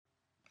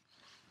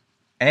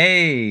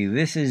Hey,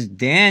 this is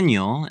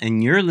Daniel,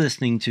 and you're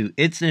listening to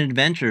It's an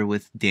Adventure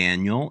with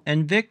Daniel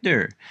and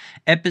Victor,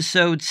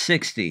 episode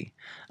 60.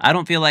 I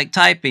don't feel like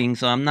typing,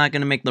 so I'm not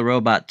going to make the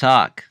robot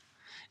talk.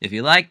 If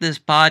you like this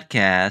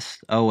podcast,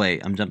 oh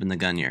wait, I'm jumping the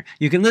gun here.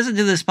 You can listen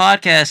to this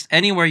podcast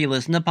anywhere you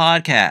listen to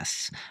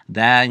podcasts.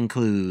 That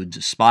includes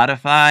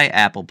Spotify,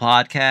 Apple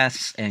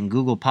Podcasts, and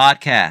Google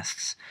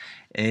Podcasts.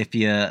 If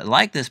you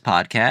like this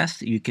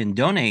podcast, you can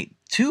donate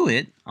to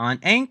it on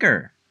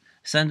Anchor.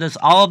 Send us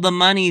all of the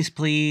monies,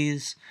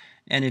 please.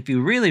 And if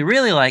you really,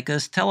 really like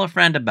us, tell a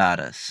friend about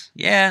us.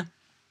 Yeah.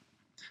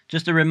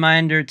 Just a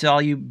reminder to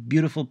all you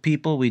beautiful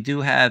people, we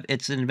do have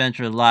It's an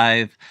Adventure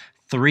Live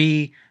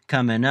 3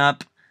 coming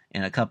up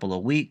in a couple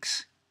of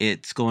weeks.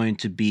 It's going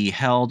to be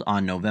held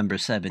on November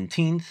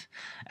 17th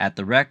at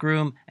the Rec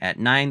Room at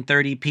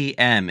 9:30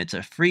 p.m. It's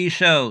a free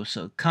show,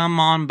 so come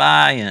on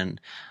by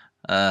and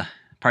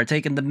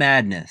partake in the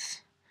madness.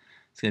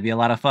 It's going to be a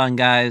lot of fun,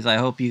 guys. I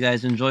hope you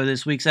guys enjoy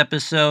this week's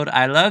episode.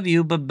 I love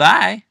you.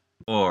 Bye-bye.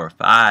 4,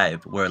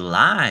 5, we're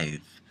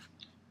live.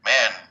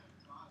 Man,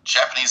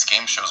 Japanese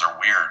game shows are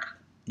weird.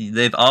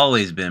 They've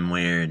always been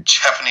weird.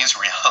 Japanese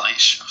reality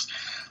shows.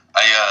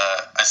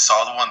 I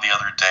saw the one the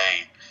other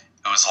day.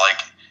 It was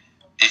like,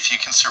 if you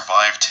can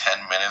survive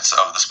 10 minutes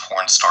of this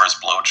porn star's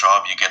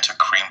blowjob, you get to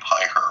cream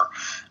pie her.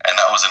 And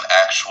that was an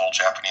actual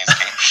Japanese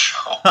game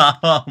show.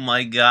 Oh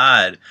my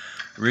god.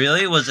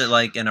 Really? Was it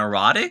like an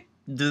erotic?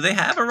 Do they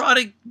have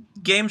erotic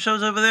game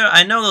shows over there?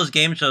 I know those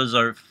game shows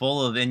are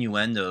full of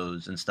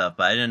innuendos and stuff,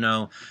 but I didn't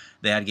know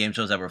they had game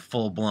shows that were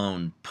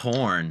full-blown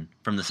porn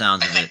from the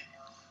sounds of it.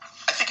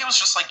 I think it was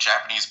just like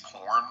Japanese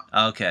porn.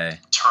 Okay.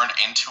 Turned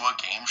into a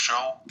game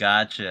show.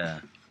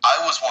 Gotcha.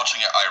 I was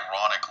watching it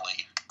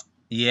ironically.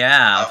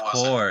 Yeah, of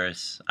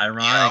course.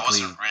 Ironically. Yeah, I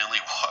wasn't really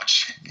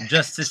watching it.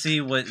 Just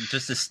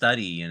to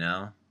study, you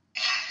know?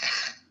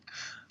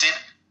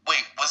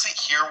 Wait, was it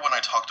here when I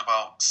talked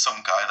about some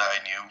guy that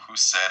I knew who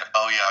said,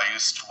 oh yeah, I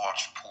used to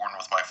watch porn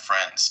with my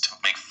friends to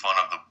make fun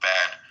of the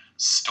bad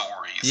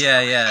stories?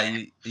 Yeah,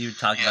 you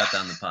talked about that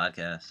on the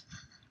podcast.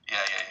 Yeah.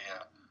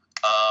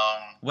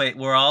 Wait,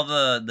 were all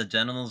the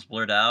genitals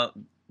blurred out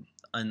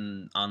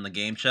on the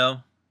game show?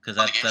 Because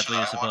that's what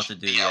you're supposed to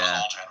do, yeah. It was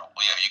all genital.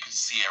 Yeah, you could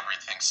see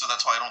everything. So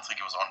that's why I don't think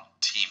it was on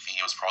TV.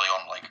 It was probably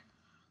on, like,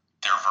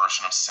 their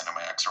version of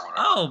Cinemax or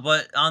whatever. Oh,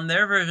 but on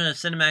their version of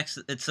Cinemax,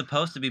 it's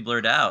supposed to be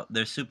blurred out.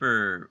 They're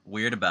super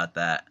weird about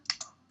that.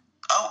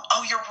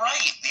 Oh, you're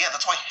right. Yeah,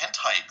 that's why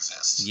hentai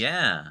exists.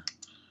 Yeah.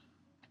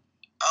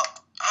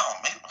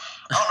 Maybe,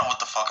 I don't know what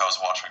the fuck I was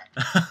watching.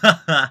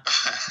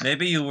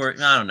 Maybe you were,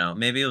 I don't know.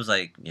 Maybe it was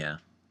like, yeah.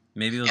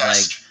 Maybe it was it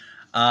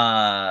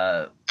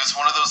was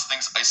one of those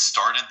things, I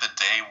started the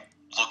day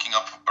looking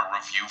up a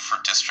review for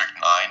District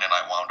 9, and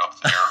I wound up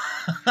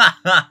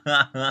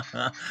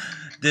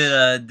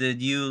there.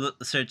 Did you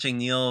searching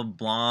Neil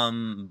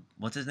Blom?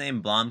 What's his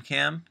name?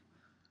 Blomkamp.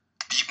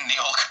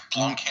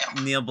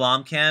 Neil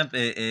Blomkamp.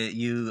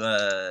 You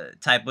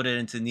typed it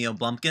into Neil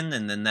Blumkin,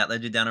 and then that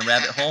led you down a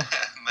rabbit hole.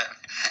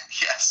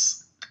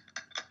 Yes.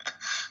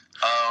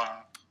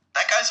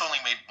 That guy's only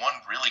made one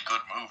really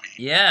good movie.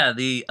 Yeah,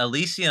 the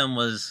Elysium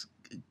was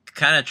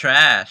kind of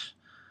trash,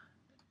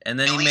 and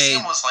then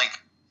Elysium was like.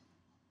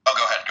 Oh,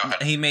 go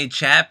ahead. He made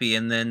Chappie,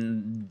 and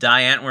then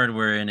Die Antwoord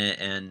were in it,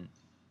 and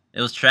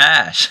it was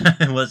trash.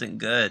 It wasn't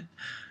good.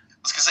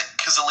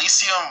 Because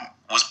Elysium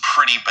was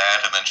pretty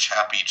bad, and then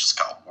Chappie just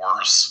got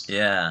worse.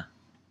 Yeah.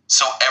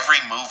 So every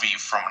movie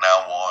from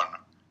now on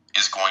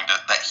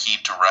that he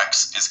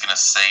directs is going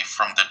to say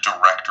from the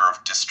director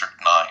of District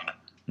 9.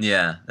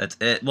 Yeah, that's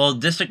it. Well,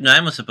 District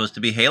 9 was supposed to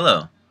be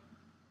Halo.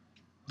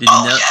 Did you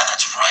know? Yeah,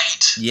 that's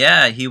right.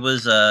 Yeah, he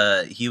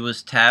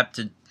was tapped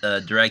to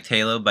direct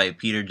Halo by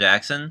Peter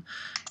Jackson,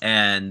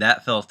 and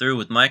that fell through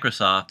with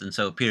Microsoft, and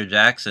so Peter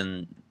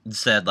Jackson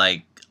said,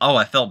 like, oh,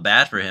 I felt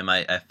bad for him.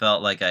 I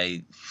felt like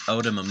I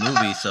owed him a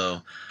movie,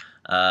 so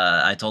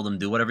I told him,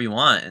 do whatever you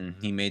want, and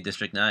he made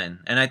District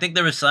 9. And I think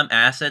there were some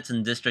assets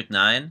in District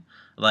 9,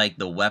 like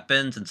the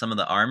weapons and some of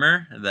the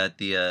armor that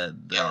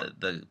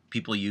the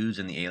people use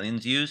and the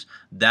aliens use.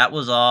 That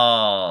was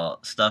all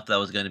stuff that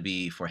was going to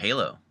be for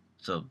Halo.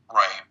 So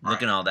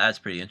looking at all that, it's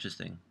pretty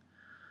interesting.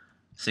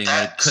 Seeing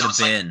what it could have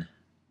been.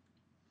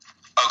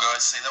 Like, go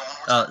ahead, say that one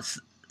more time.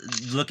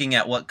 Looking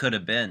at what could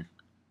have been.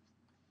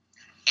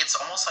 It's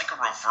almost like a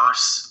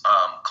reverse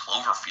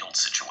Cloverfield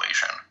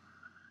situation.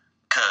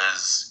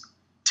 Because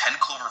 10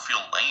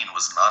 Cloverfield Lane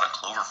was not a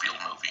Cloverfield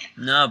movie.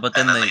 No, but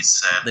then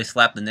they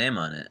slapped the name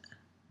on it.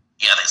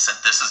 Yeah, they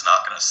said, this is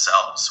not going to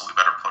sell, so we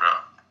better put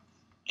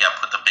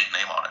the big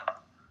name on it.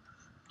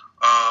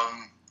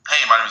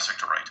 Hey, my name is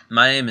Victor Wright.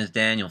 My name is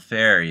Daniel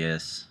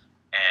Farias.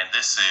 And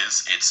this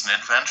is It's an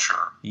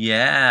Adventure.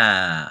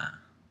 Yeah.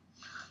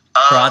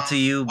 Brought to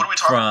you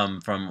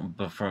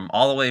from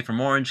all the way from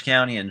Orange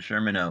County and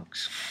Sherman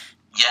Oaks.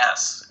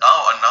 Yes.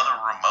 Oh,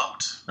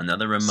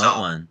 another remote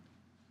one.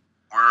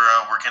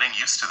 We're getting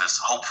used to this,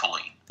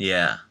 hopefully.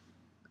 Yeah.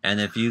 And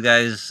if you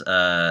guys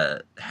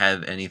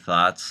have any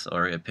thoughts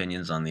or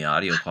opinions on the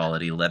audio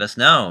quality, let us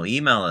know.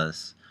 Email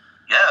us.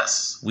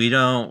 Yes. We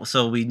don't.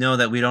 So we know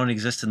that we don't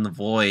exist in the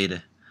void,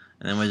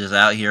 and then we're just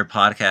out here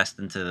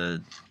podcasting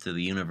to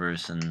the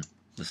universe and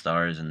the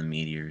stars and the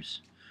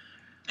meteors.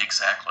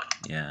 Exactly.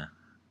 Yeah.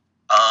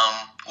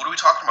 What are we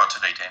talking about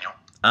today, Daniel?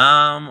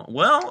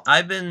 Well,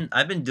 I've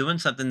been doing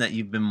something that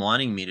you've been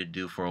wanting me to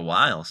do for a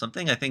while.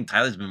 Something I think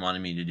Tyler's been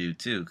wanting me to do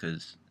too,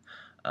 because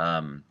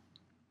um,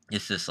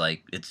 it's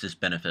just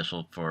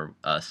beneficial for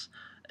us.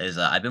 Is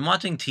I've been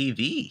watching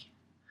TV.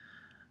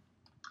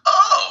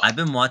 Oh. I've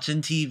been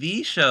watching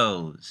TV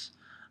shows.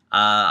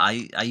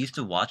 I used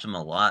to watch them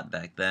a lot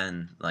back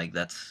then. Like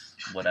that's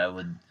what I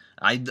would.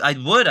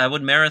 I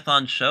would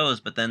marathon shows,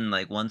 but then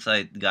like once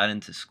I got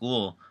into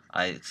school,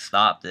 I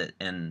stopped it.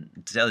 And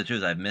to tell the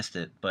truth, I've missed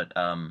it. But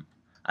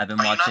I've been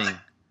Are you not watching. the-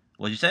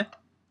 What'd you say?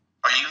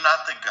 Are you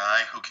not the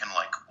guy who can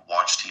like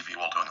watch TV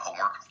while doing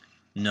homework?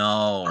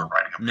 No, Or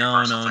writing a paper no, or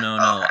no, something? no,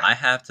 no. Okay. I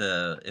have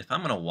to. If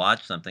I'm gonna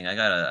watch something, I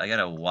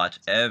gotta watch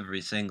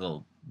every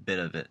single bit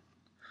of it.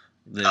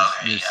 There's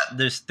Okay, there's yeah.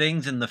 there's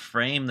things in the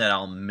frame that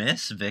I'll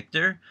miss,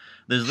 Victor.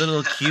 There's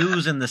little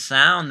cues in the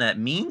sound that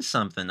mean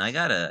something. I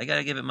gotta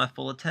give it my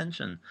full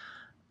attention.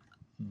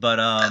 But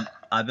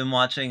I've been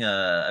watching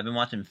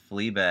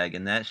Fleabag,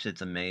 and that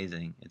shit's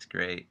amazing. It's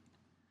great.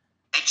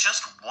 It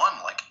just won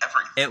like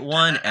everything. It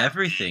won didn't it?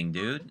 everything,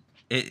 dude.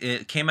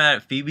 It came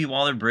out. Phoebe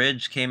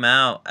Waller-Bridge came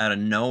out of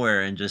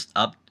nowhere and just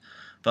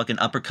fucking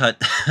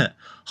uppercut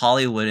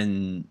Hollywood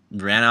and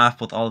ran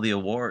off with all the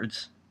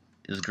awards.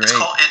 It was great. It's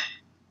called it.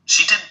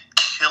 She did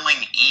Killing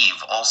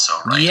Eve also,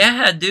 right?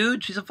 Yeah,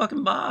 dude, she's a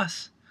fucking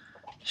boss.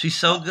 She's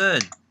so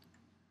good.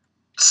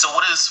 So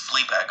what is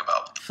Fleabag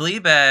about?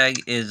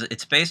 Fleabag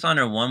it's based on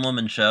her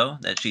one-woman show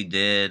that she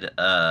did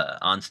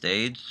on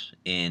stage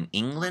in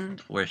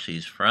England, where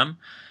she's from.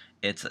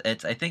 It's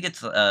I think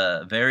it's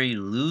a very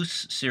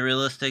loose,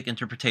 surrealistic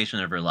interpretation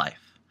of her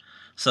life.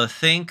 So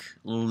think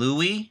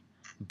Louis,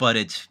 but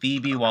it's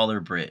Phoebe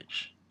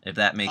Waller-Bridge, if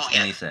that makes Well,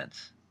 yeah. any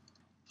sense.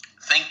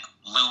 Think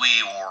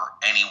Louis or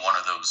any one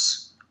of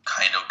those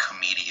kind of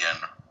comedian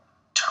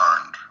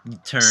turned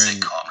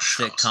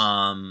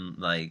Sitcom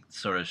like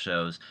sort of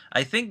shows.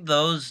 I think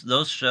those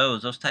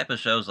shows, those type of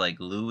shows like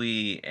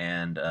Louis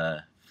and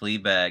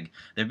Fleabag,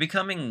 they're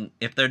becoming,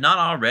 if they're not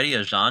already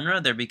a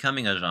genre, they're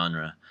becoming a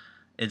genre.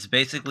 It's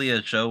basically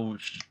a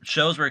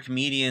shows where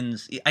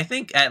comedians. I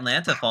think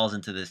Atlanta falls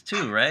into this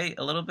too, right?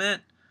 A little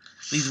bit.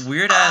 These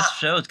weird ass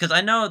shows, because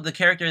I know the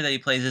character that he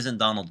plays isn't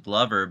Donald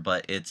Glover,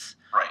 but it's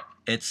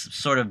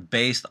sort of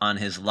based on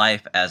his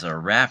life as a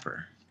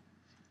rapper.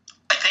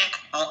 I think,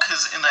 well,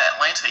 because in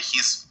Atlanta,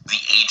 he's the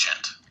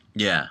agent.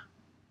 Yeah.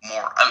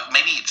 More,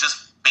 maybe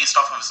just based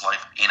off of his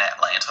life in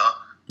Atlanta,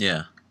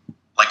 Yeah.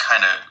 like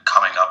kind of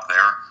coming up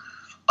there.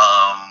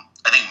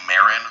 I think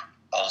Marin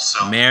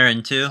also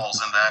Marin too.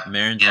 falls in that.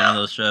 Marin's one of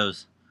those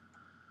shows.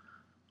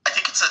 I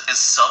think it's a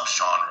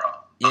subgenre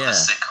of the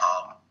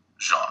sitcom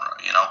genre,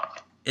 you know?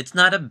 It's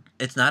not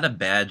a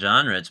bad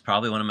genre. It's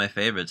probably one of my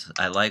favorites.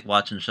 I like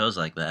watching shows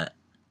like that.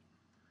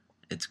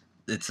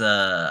 It's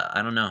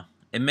I don't know.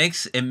 It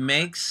makes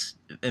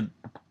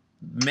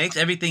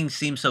everything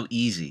seem so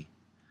easy.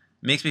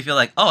 It makes me feel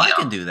like, oh, I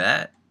can do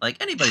that. Like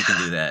anybody can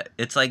do that.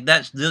 It's like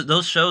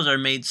those shows are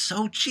made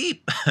so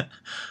cheap.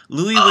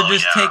 Louis would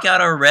just take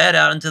out a red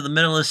out into the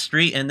middle of the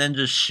street and then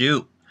just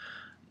shoot.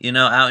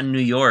 Out in New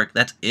York.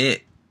 That's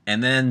it.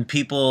 And then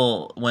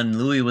people, when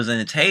Louis was in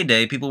its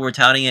heyday, people were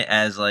touting it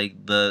as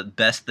like the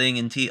best thing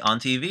on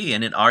TV,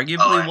 and it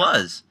arguably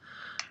was.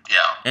 Yeah.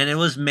 And it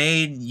was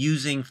made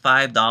using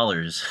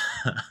 $5.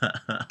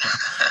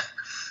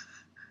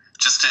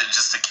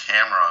 just a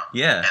camera.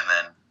 Yeah. And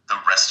then the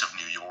rest of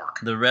New York.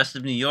 The rest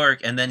of New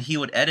York, and then he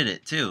would edit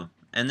it too,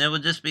 and it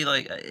would just be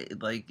like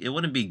it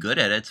wouldn't be good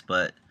edits,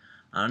 but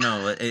I don't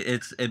know.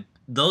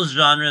 Those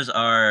genres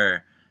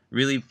are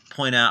really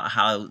point out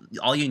how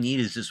all you need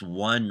is just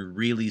one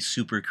really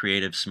super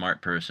creative,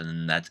 smart person,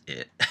 and that's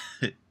it.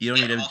 You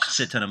don't need a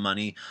shit ton of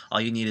money. All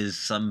you need is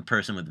some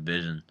person with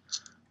vision.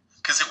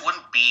 Because it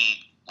wouldn't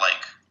be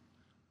like,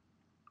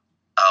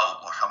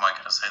 how am I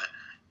going to say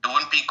that? It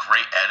wouldn't be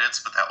great edits,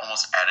 but that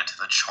almost added to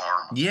the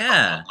charm of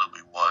what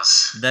Louis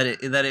was. That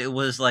it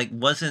was like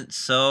wasn't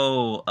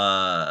so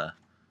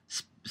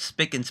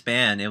spick and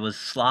span. It was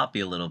sloppy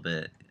a little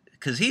bit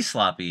because he's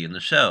sloppy in the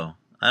show.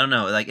 I don't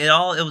know, like it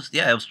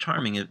was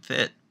charming. It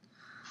fit.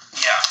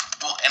 Yeah,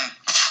 well, and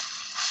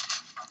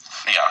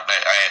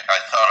I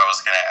thought I was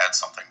going to add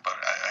something, but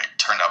I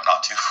turned out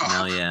not to.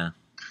 No, yeah.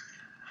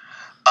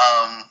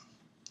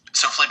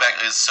 So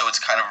Fleabag it's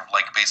kind of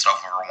like based off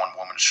of her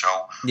one-woman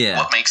show. Yeah.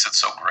 What makes it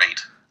so great?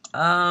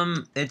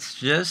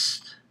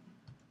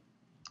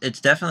 It's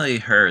definitely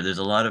her. There's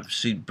a lot of,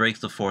 she breaks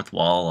the fourth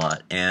wall a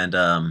lot,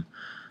 and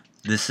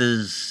this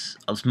is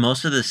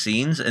most of the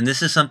scenes, and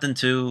this is something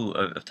too.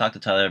 I've talked to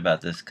Tyler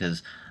about this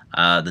because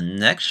the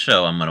next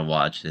show I'm gonna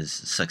watch is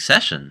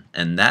Succession,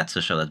 and that's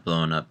a show that's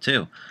blowing up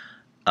too.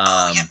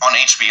 On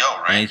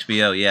HBO, right? On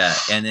HBO, yeah,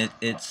 and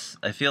it's.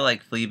 I feel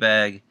like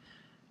Fleabag.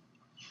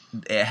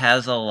 It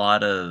has a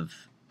lot of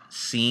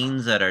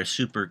scenes that are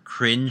super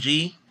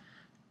cringy,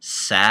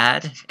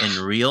 sad, and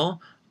real,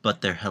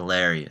 but they're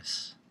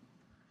hilarious.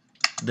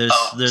 Oh, There's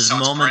so it's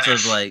moments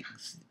British. of like,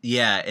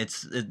 yeah,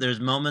 there's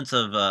moments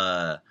of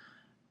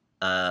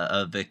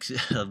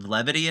of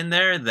levity in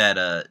there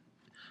that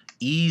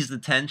ease the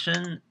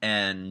tension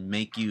and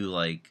make you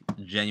like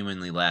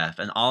genuinely laugh.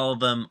 And all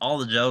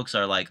the jokes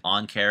are like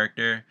on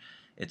character.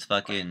 It's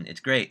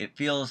great. It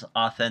feels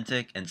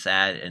authentic and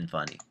sad and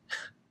funny.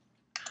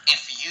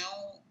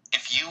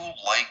 If you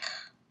like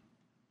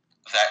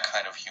that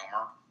kind of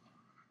humor,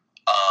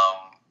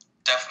 um,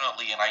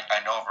 definitely, and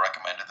I know I've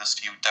recommended this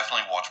to you.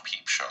 Definitely watch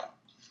Peep Show.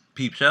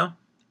 Peep Show?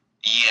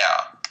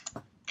 Yeah,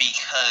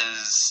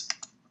 because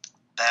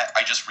that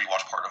I just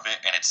rewatched part of it,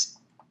 and it's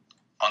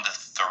on the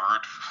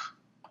third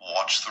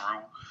watch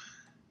through.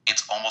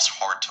 It's almost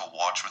hard to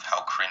watch with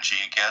how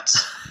cringy it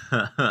gets.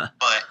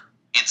 But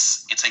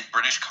it's a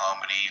British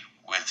comedy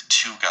with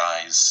two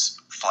guys,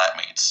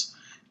 flatmates,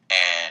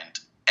 and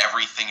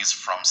everything is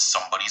from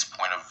somebody's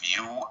point of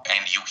view,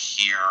 and you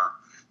hear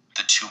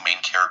the two main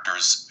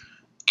characters'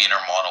 inner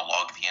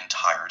monologue the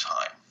entire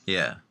time.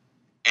 Yeah.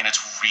 And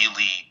it's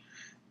really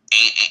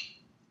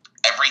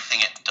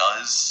everything it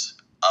does.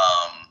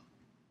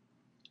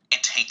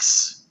 It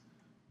takes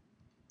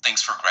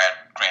things for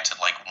granted,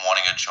 like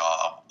wanting a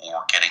job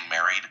or getting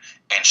married,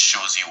 and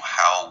shows you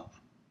how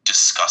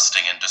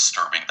disgusting and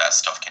disturbing that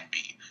stuff can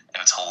be,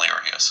 and it's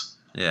hilarious.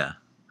 Yeah.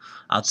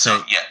 I'll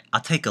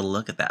take a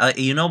look at that.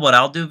 You know what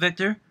I'll do,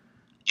 Victor?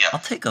 Yeah. I'll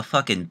take a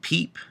fucking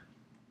peep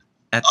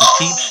at the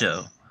Peep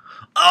Show.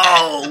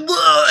 Oh!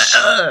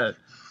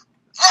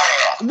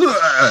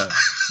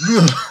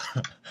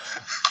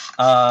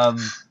 I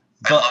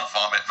love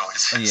vomit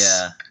noises.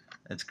 Yeah,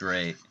 it's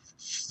great.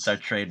 It's our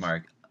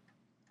trademark.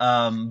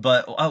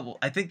 But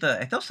I think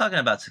I was talking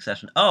about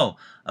Succession. Oh,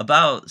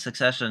 about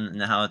Succession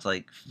and how it's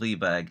like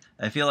Fleabag.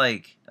 I feel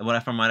like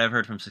from what I've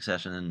heard from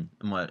Succession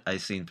and what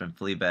I've seen from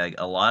Fleabag,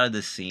 a lot of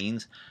the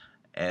scenes,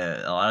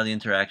 a lot of the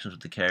interactions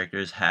with the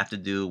characters have to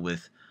do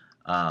with,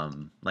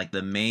 like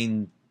the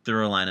main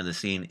through line of the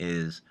scene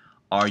is,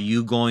 are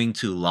you going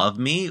to love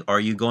me or are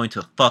you going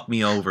to fuck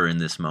me over in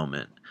this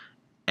moment?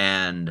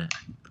 And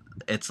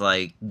it's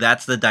like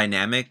that's the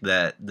dynamic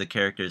that the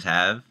characters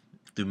have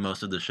through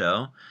most of the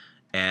show.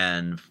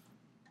 And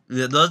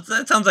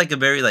that sounds like a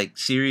very like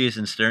serious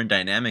and stern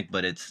dynamic,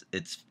 but it's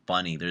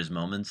funny. There's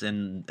moments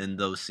in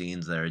those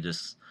scenes that are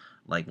just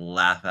like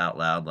laugh out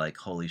loud, like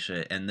holy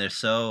shit. And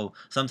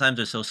sometimes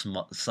they're so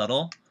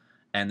subtle,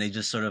 and they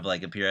just sort of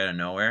like appear out of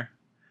nowhere.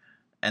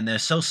 And they're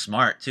so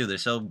smart too.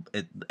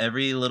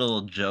 Every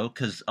little joke,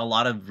 because a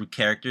lot of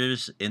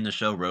characters in the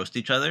show roast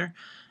each other,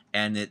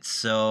 and it's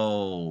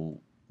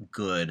so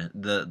good.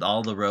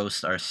 All the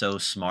roasts are so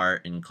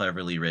smart and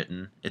cleverly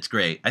written. It's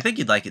great. I think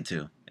you'd like it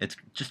too.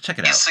 Just check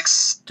it out.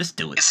 Just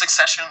do it. Is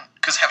Succession?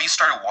 Because have you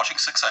started watching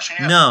Succession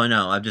yet?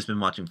 No, I've just been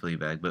watching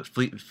Fleabag. But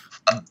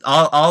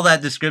all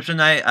that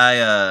description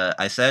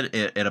I said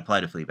it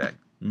applied to Fleabag,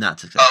 not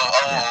Succession.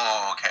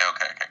 Okay.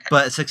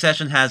 But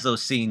Succession has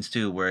those scenes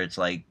too where it's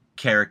like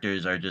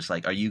characters are just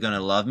like, are you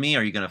gonna love me or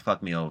are you gonna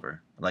fuck me over?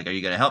 Like, are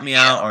you gonna help me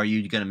out or are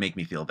you gonna make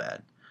me feel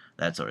bad?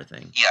 That sort of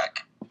thing. Yeah.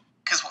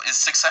 Because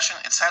Succession,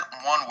 it's that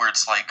one where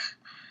it's like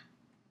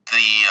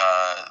the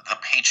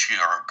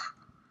patriarch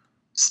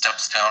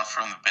steps down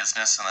from the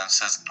business and then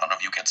says, none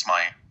of you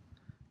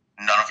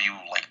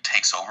like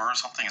takes over or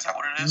something. Is that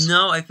what it is?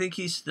 No, I think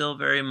he's still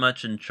very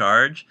much in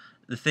charge.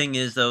 The thing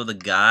is, though, the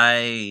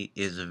guy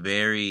is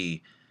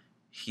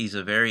he's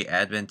a very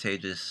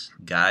advantageous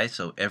guy.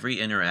 So every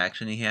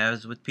interaction he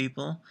has with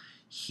people,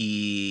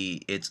 he's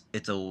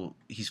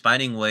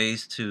finding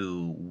ways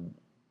to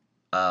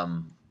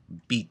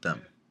beat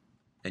them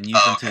and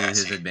use them to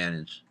his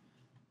advantage.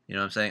 You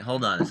know what I'm saying?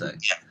 Hold on a sec.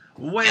 Yeah.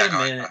 Wait a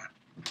minute.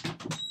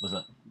 What's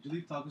up? Did you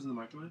leave tacos in the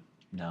microwave?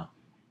 No.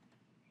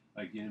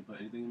 Like, you didn't put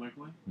anything in the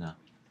microwave? No.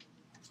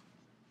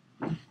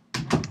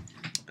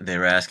 They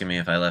were asking me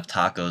if I left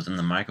tacos in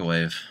the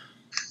microwave.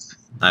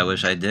 I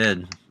wish I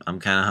did. I'm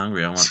kind of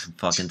hungry. I want some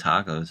fucking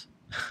tacos.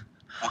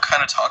 What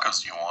kind of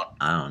tacos do you want?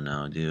 I don't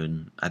know,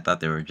 dude. I thought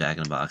they were Jack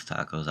in the Box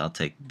tacos. I'll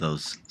take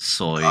those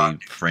soy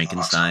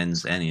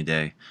Frankensteins any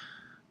day.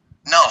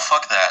 No,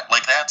 fuck that.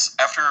 Like, that's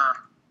after,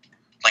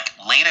 like,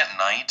 late at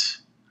night,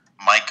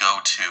 my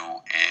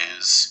go-to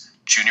is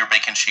Junior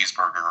Bacon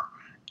Cheeseburger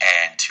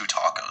and 2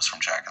 tacos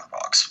from Jack in the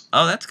Box.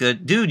 Oh, that's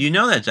good. Dude, you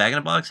know that Jack in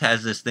the Box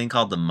has this thing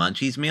called the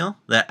Munchies meal?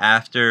 That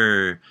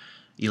after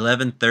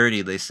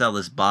 11:30, they sell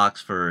this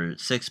box for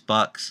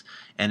 $6,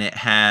 and it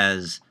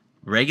has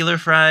regular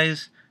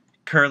fries,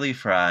 curly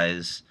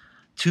fries,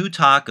 2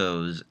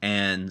 tacos,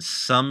 and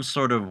some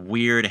sort of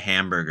weird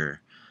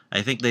hamburger.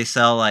 I think they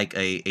sell like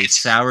a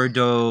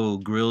sourdough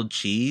grilled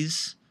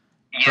cheese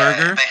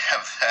burger. Yeah, they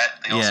have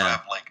that. They also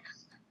have like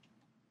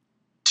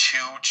 2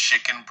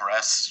 chicken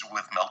breasts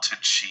with melted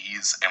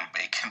cheese and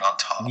bacon on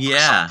top or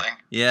something.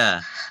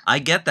 Yeah. I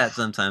get that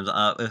sometimes.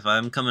 If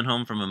I'm coming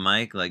home from a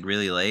mic like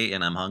really late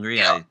and I'm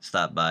hungry, I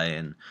stop by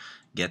and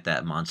get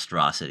that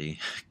monstrosity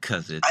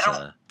because it's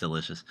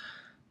delicious.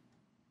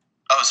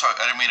 Oh, sorry,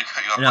 I didn't mean to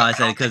cut you off. No, I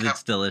said because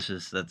it's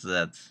delicious.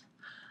 That's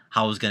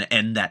how I was going to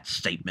end that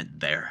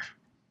statement there.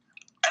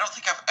 I don't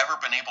think I've ever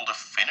been able to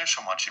finish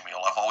a munchie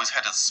meal. I've always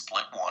had to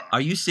split one.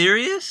 Are you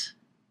serious?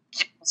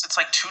 Yes, it's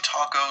like 2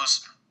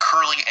 tacos,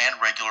 curly and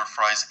regular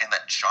fries, and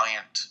that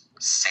giant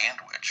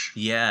sandwich.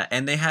 Yeah,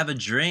 and they have a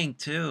drink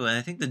too, and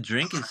I think the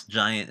drink is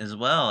giant as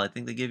well. I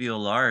think they give you a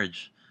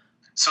large.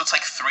 So it's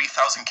like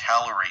 3,000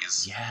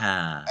 calories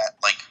Yeah, at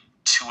like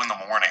 2 in the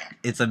morning.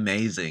 it's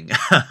amazing.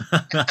 God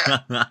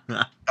damn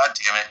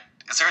it.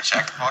 Is there a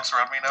Jack in the Box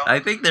around me now? I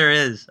think there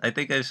is. I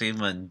think I've seen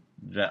one.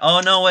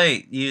 Oh no,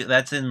 wait.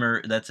 That's in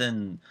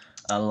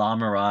La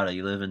Mirada.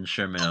 You live in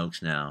Sherman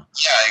Oaks now.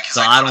 Yeah, because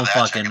So I go to don't that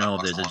Jack fucking in the know if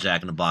Box there's a a lot.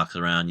 Jack in the Box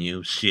around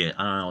you. Shit,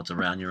 I don't know what's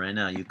around you right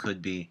now. You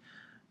could be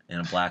in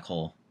a black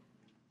hole.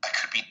 I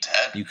could be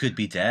dead. You could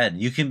be dead.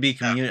 You can be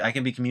I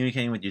can be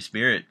communicating with your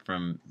spirit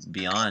from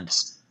beyond.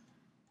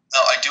 No,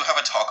 I do have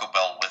a Taco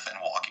Bell within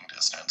walking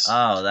distance.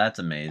 Oh, that's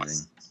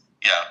amazing.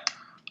 Yeah.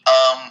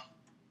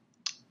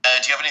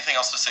 Do you have anything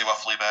else to say about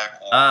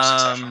Fleabag or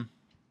Succession?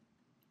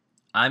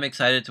 I'm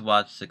excited to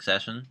watch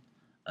Succession.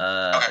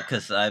 Okay.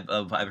 Because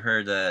I've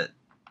heard that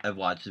I've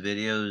watched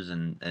videos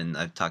and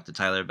I've talked to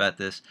Tyler about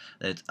this.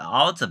 It's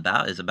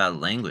about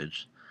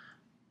language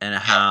and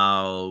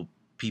how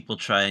people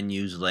try and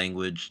use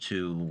language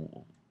to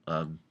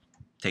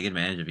take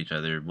advantage of each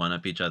other, one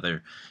up each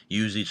other,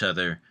 use each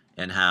other,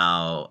 and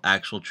how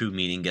actual true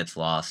meaning gets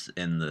lost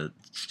in the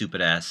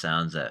stupid ass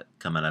sounds that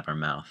come out of our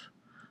mouth.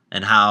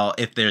 And how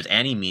if there's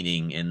any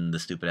meaning in the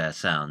stupid ass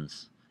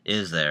sounds,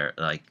 is there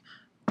like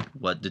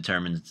what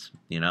determines,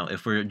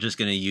 if we're just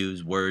going to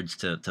use words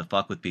to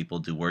fuck with people,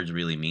 do words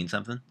really mean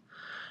something?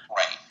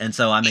 Right. And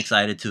so I'm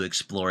excited to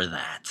explore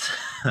that.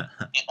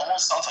 It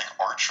almost sounds like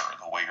Archer,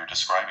 the way you're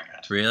describing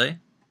it. Really?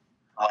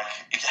 Like,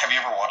 have you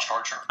ever watched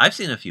Archer? I've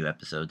seen a few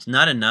episodes.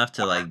 Not enough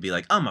to be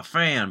like, I'm a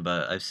fan,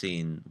 but I've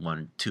seen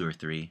 1, 2, or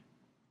 3.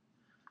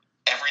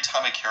 Every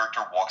time a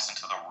character walks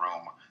into the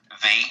room,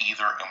 they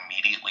either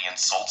immediately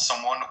insult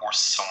someone or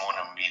someone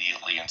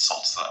immediately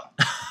insults them.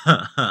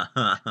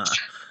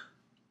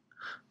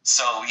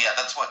 So, yeah,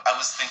 that's what I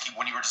was thinking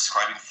when you were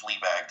describing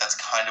Fleabag. That's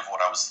kind of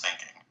what I was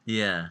thinking.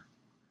 Yeah.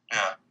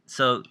 Yeah.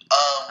 So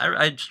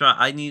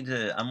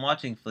I'm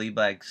watching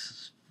Fleabag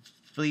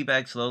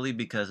slowly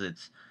because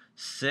it's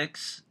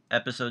 6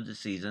 episodes a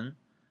season,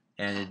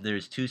 and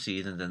there's 2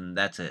 seasons, and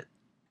that's it.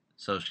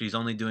 So she's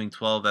only doing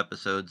 12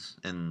 episodes,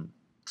 and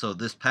so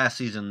this past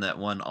season that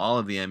won all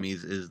of the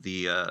Emmys is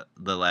the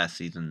last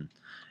season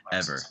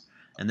ever.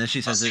 And then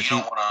she says that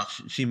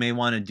she may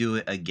want to do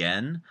it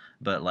again,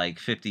 but like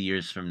 50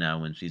 years from now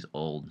when she's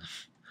old.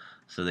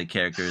 So the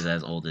character is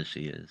as old as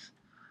she is.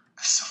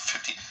 So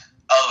 50.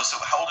 Oh, so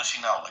how old is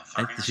she now? Like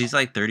 30? She's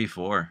like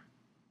 34.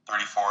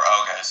 34.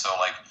 Okay, so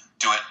like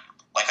do it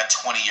like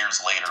 20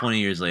 years later. 20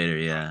 years later,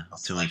 yeah.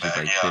 So when she's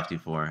like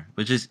 54,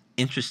 which is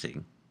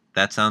interesting.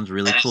 That sounds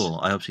really cool.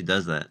 I hope she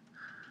does that.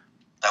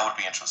 That would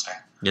be interesting.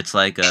 It's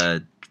like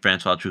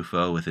Francois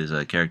Truffaut with his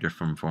character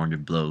from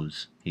 400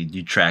 Blows.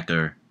 You track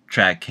her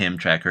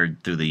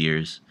through the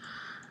years.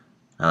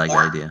 I like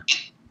that idea.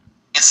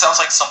 It sounds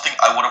like something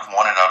I would have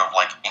wanted out of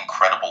like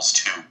Incredibles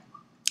 2.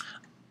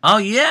 Oh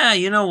yeah,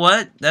 you know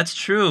what? That's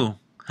true.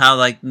 How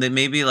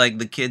maybe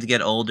the kids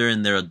get older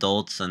and they're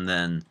adults, and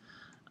then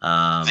they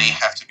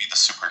have to be the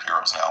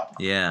superheroes now.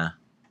 Yeah,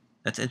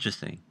 that's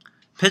interesting.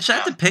 Pitch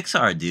that to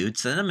Pixar, dude.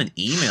 Send them an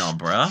email,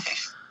 bro.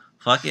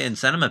 Fucking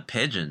send them a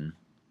pigeon.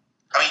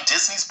 I mean,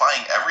 Disney's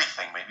buying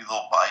everything. Maybe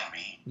they'll buy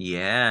me.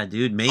 Yeah,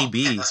 dude.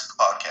 Maybe this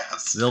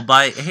podcast. They'll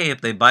buy. Hey,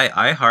 if they buy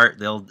iHeart,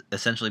 they'll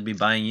essentially be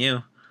buying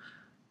you.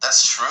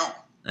 That's true.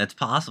 That's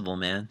possible,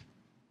 man.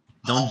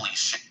 Holy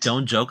shit.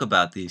 Don't joke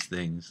about these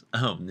things.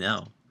 Oh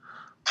no.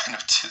 I know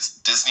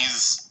Disney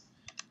is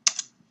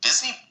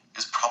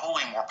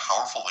probably more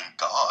powerful than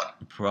God.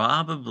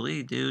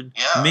 Probably, dude.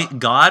 Yeah.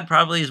 God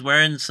probably is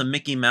wearing some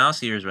Mickey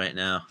Mouse ears right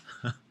now.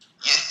 Yeah,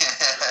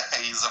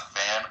 he's a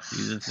fan.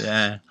 He's a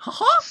fan.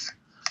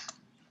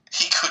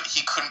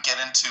 He couldn't get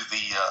into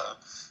the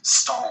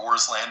Star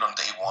Wars land on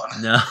day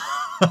one. No.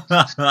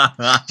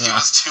 He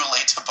was too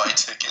late to buy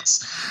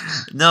tickets.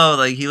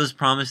 No, he was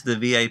promised the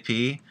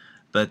VIP,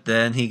 but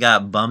then he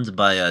got bummed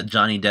by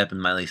Johnny Depp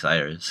and Miley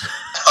Cyrus.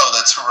 Oh,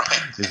 that's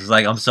right. This is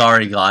like, I'm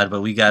sorry, God,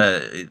 but we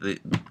gotta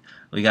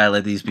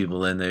let these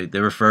people in. They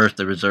were first.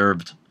 They're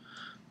reserved.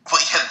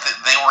 Well, yeah,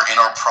 they were in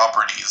our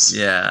properties.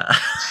 Yeah.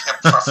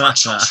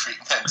 Preferential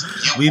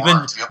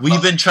treatment.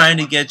 We've been trying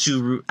to get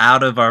you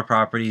out of our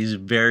properties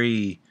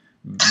very,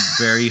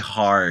 very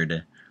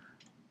hard.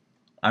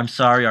 I'm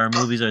sorry, our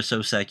movies are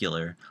so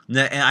secular.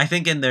 And I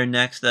think in their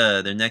next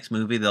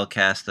movie they'll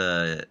cast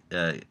Kevin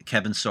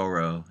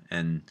Sorbo,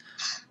 and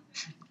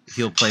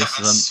he'll play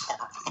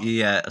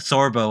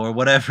Sorbo or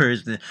whatever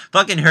is the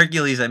fucking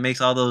Hercules that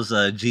makes all those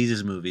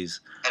Jesus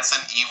movies. As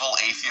an evil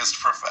atheist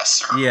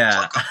professor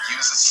Yeah. who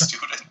abuses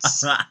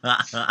students.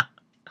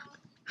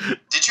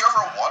 Did you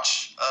ever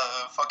watch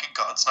fucking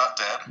God's Not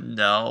Dead?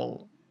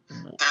 No.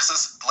 There's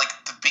this,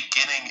 the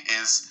beginning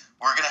is,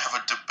 we're going to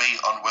have a debate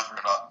on whether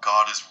or not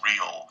God is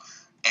real,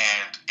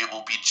 and it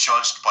will be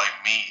judged by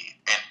me,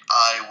 and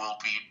I will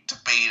be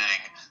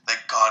debating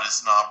that God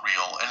is not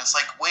real. And it's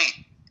like,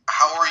 wait,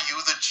 how are you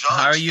the judge?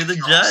 How are you if the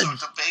you're judge?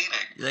 Also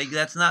debating. Like,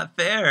 that's not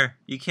fair.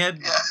 You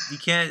can't. Yeah.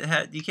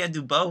 You can't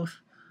do both.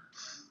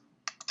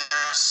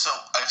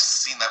 I've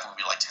seen that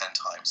movie like 10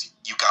 times.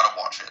 You gotta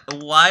watch it.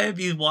 Why have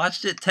you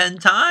watched it 10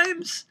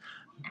 times?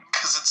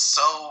 Because it's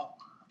so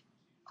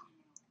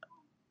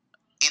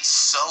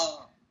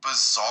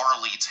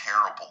bizarrely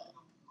terrible.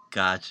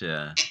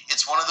 Gotcha.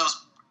 It's one of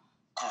those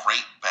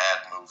great bad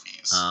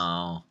movies.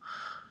 Oh.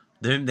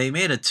 They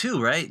made a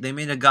 2, right? They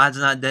made a God's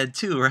Not Dead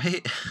 2,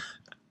 right?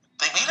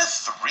 They made a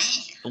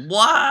 3.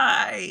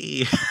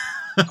 Why?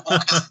 Well,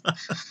 because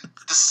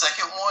the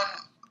second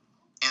one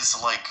is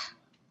like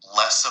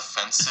less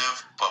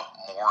offensive but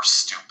more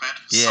stupid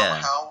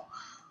somehow.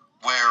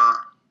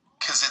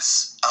 Because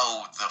it's,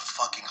 the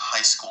fucking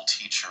high school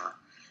teacher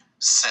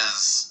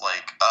says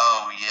like,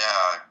 oh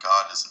yeah,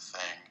 God is a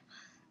thing.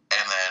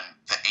 And then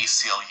the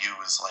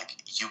ACLU is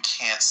like, you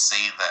can't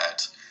say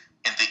that.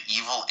 And the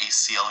evil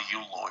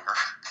ACLU lawyer,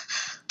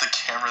 the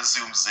camera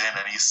zooms in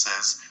and he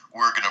says,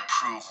 we're going to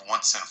prove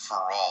once and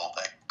for all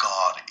that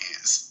God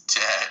is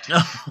dead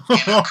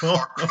in a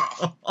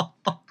courtroom.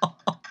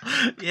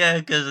 Yeah,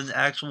 because an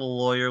actual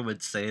lawyer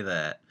would say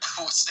that.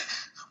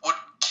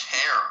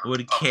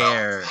 Would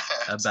care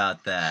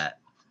about that.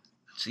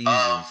 Jesus.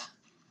 And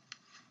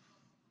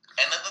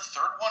then the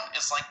third one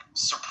is like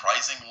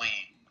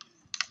surprisingly,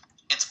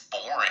 it's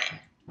boring.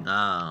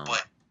 No.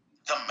 But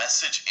the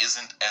message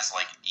isn't as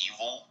like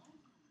evil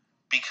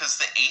because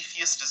the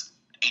atheist is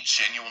a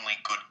genuinely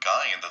good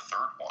guy in the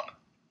third one.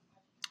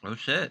 Oh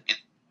shit.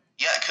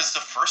 Yeah, because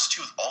the first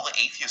two, all the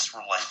atheists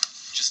were like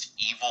just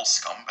evil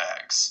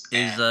scumbags.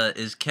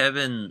 Is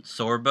Kevin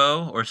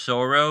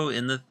Sorbo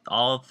in the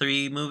all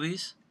 3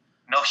 movies?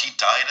 No, he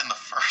died in the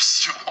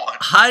first one.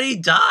 How did he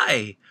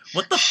die?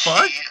 What the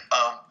fuck?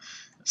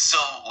 So,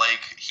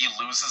 like, he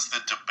loses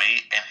the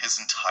debate and his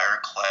entire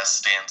class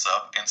stands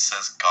up and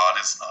says God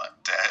is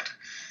not dead.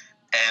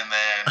 And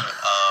then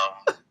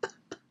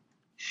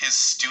his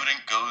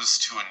student goes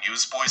to a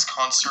Newsboys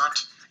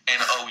concert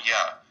and, oh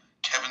yeah,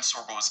 Kevin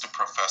Sorbo is the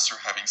professor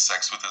having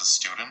sex with his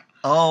student.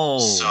 Oh.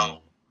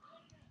 So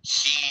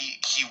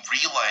he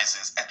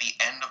realizes at the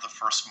end of the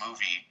first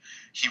movie,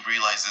 he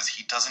realizes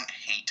he doesn't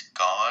hate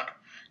God.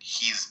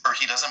 He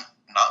doesn't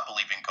not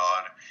believe in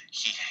God.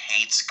 He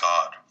hates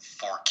God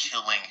for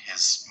killing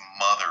his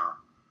mother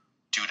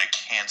due to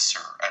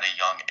cancer at a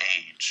young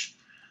age.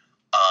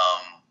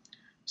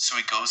 So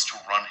he goes to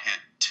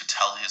to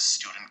tell his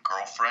student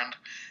girlfriend,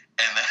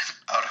 and then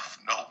out of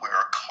nowhere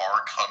a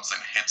car comes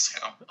and hits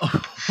him.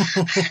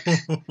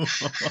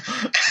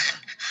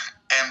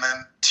 And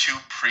then 2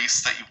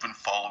 priests that you've been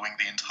following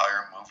the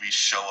entire movie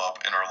show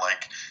up and are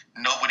like,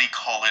 nobody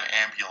call an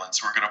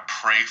ambulance, we're gonna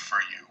pray for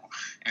you.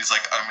 And he's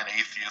like, I'm an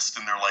atheist.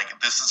 And they're like,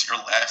 this is your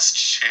last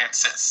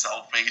chance at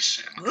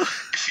salvation.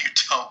 If you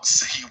don't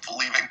say you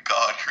believe in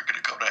God, you're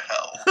gonna go to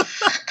hell.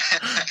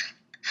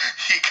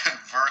 He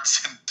converts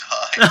and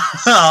dies.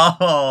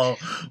 Oh,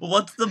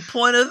 what's the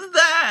point of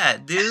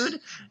that, dude?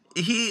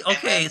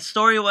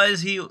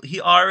 Story-wise,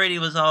 he already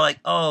was all like,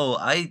 oh,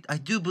 I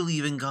do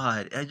believe in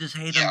God. I just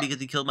hate him because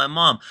he killed my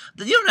mom.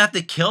 Then you don't have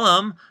to kill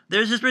him.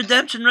 There's his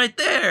redemption right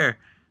there.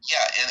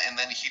 Yeah, and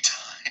then he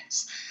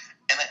dies.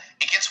 And then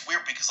it gets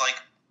weird because, like,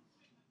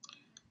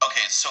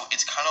 okay, so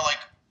it's kind of like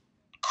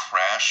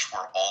Crash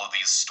where all of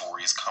these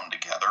stories come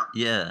together.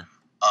 Yeah.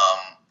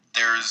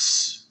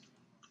 There's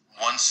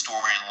one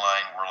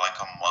storyline where, like,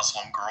 a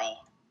Muslim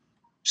girl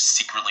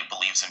secretly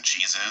believes in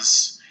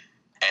Jesus,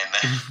 and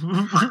then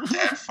her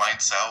dad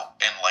finds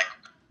out and, like,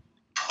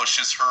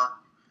 pushes her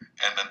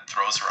and then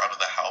throws her out of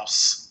the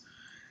house.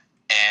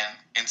 And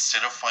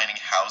instead of finding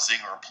housing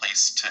or a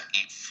place to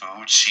eat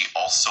food, she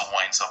also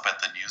winds up at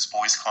the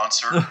Newsboys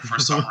concert for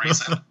some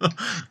reason.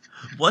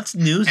 What's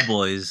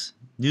Newsboys?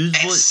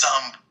 Newsboys?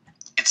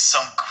 It's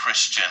some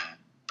Christian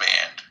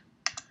band.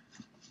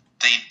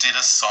 They did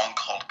a song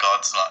called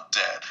God's Not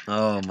Dead.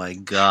 Oh my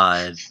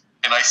god.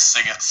 And I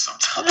sing it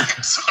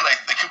sometimes when I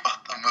think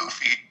about the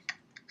movie.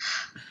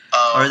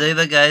 Are they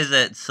the guys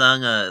that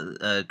sung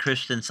a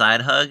Christian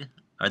Side Hug?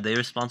 Are they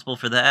responsible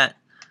for that?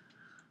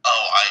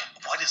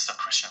 What is the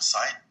Christian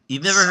side?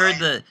 You've never heard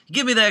the,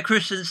 give me that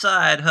Christian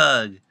side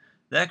hug.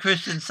 That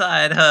Christian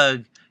side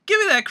hug.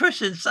 Give me that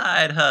Christian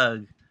side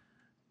hug.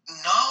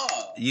 No.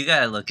 You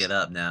gotta look it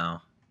up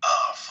now.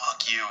 Oh,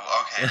 fuck you.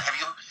 Okay.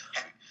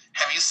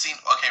 Have you seen,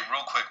 okay,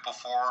 real quick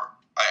before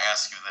I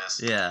ask you this.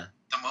 Yeah.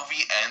 The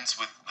movie ends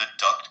with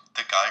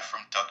the guy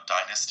from Duck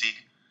Dynasty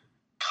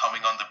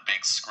coming on the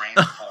big screen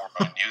for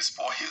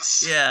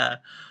Newsboys. Yeah.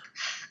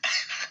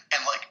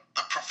 And, like,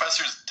 the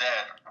professor's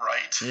dead,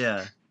 right?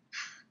 Yeah.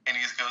 And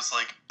he goes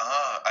like,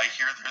 I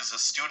hear there's a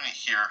student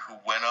here who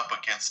went up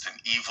against an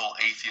evil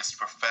atheist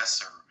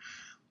professor.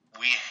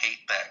 We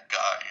hate that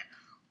guy.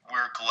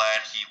 We're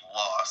glad he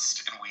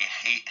lost, and we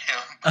hate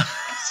him.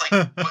 It's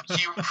like, but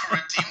he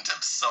redeemed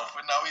himself,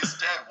 and now he's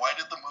dead. Why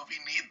did the movie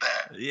need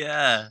that?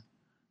 Yeah.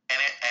 And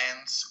it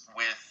ends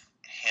with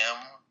him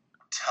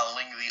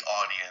telling the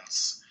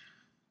audience,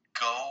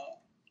 go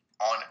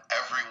on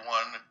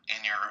everyone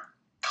in your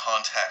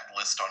contact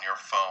list on your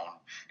phone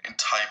and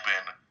type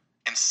in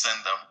and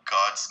send them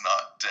 "God's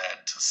not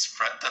dead" to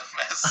spread the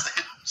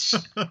message.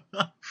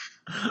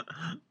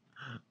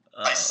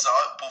 I saw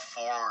it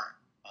before,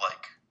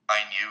 like,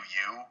 I knew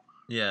you,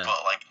 Yeah.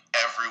 but, like,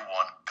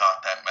 everyone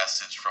got that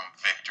message from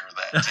Victor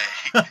that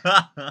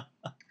day.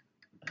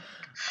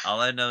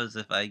 All I know is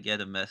if I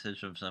get a message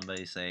from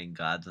somebody saying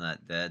God's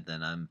not dead,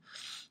 then I'm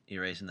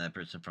erasing that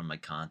person from my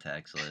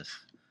contacts list.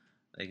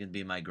 They can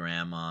be my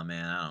grandma,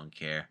 man. I don't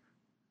care.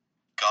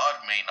 God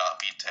may not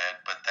be dead,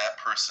 but that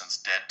person's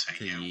dead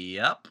to you.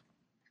 Yep.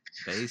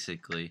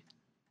 Basically.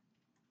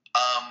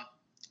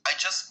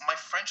 My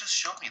friend just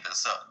showed me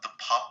this, the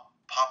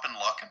poppin'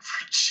 lockin'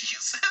 for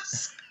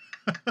Jesus.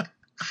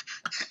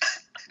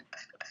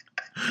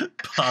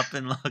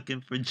 Poppin'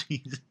 lockin' for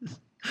Jesus.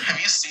 Have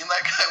you seen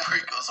that guy where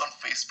he goes on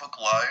Facebook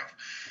Live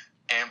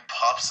and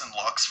pops and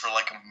locks for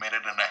like a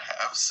minute and a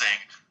half saying,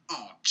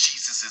 "Ooh,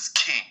 Jesus is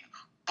king.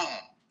 Boom.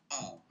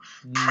 Ooh.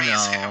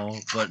 Praise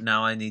him." But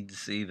now I need to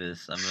see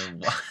this. I'm gonna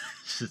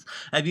watch this.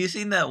 Have you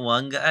seen that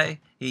one guy?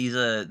 He's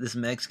this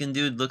Mexican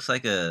dude, looks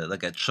like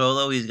a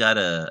cholo. He's got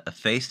a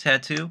face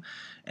tattoo,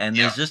 and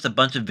there's just a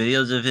bunch of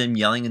videos of him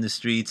yelling in the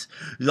streets,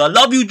 "I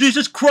love you,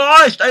 Jesus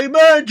Christ!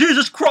 Amen,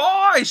 Jesus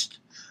Christ!"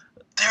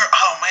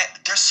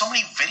 There's so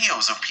many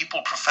videos of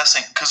people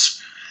professing,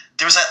 because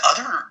there was that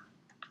other,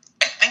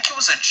 I think it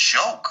was a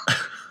joke,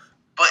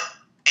 but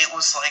it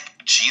was like,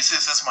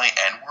 Jesus is my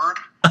N-word.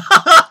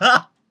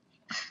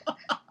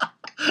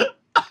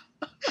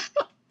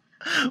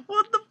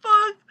 What the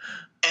fuck?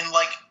 And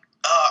like,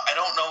 I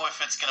don't know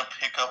if it's gonna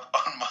pick up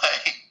on my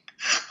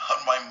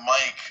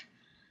mic.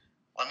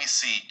 Let me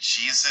see.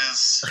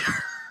 Jesus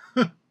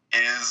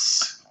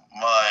is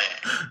my.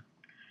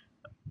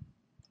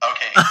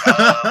 Okay.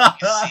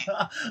 Let me see.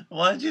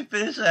 Why don't you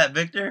finish that,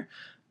 Victor?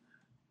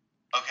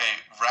 Okay,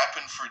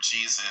 rapping for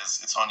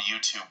Jesus. It's on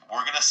YouTube.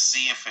 We're gonna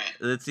see if it.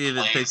 Let's see if it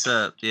plays. picks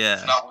up.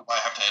 Yeah. If not, we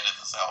might have to edit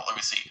this out. Let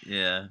me see.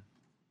 Yeah.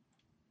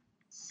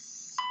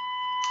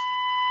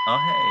 Oh,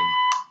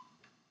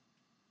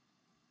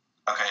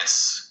 Okay,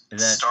 it's Is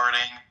that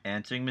starting.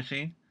 Answering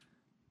machine?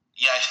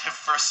 Yeah,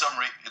 for some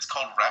reason, it's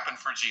called Rapping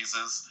for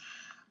Jesus.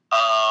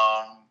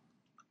 Can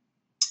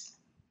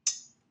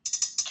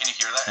you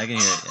hear that? I can hear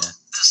it, yeah.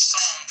 This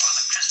song for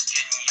the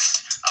Christian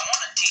youth. I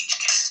want to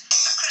teach kids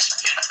the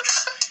Christian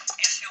truth.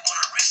 If you want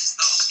to reach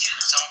those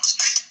kids on the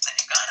street, then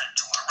you gotta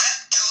do a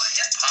rap to a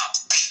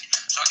hip-hop beat.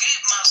 So I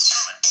gave my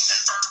sermon an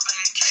urban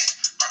kick.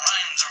 My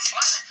rhymes are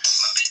flying,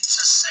 my beats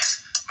are sick.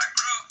 My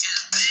crew is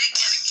big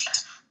and it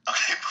keeps...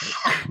 Okay,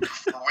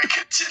 before we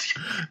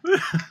continue,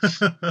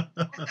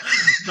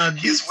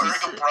 he's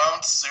wearing a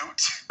brown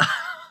suit.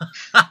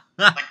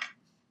 Like,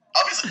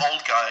 obviously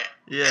old guy.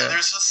 Yeah. And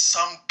there's just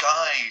some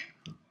guy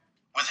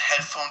with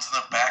headphones in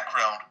the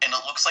background, and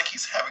it looks like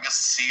he's having a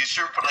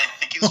seizure, but I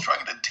think he's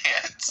trying to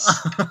dance.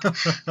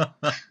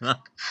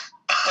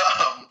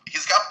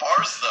 He's got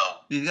bars, though.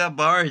 He's got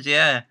bars,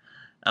 yeah.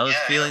 I was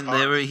feeling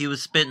he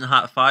was spitting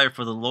hot fire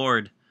for the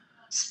Lord.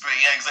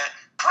 Yeah, exactly.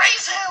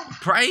 Praise him!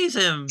 Praise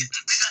him!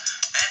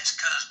 That's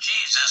because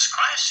Jesus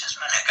Christ is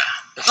my nigga.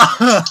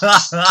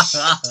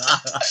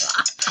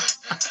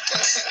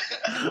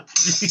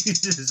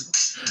 Jesus.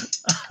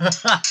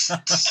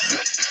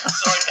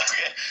 Sorry,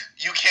 okay.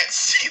 You can't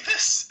see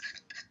this.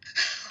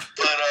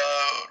 But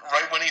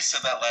right when he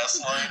said that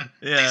last line,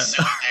 they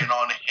zoomed in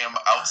on him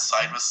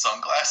outside with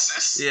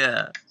sunglasses.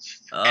 Yeah.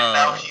 And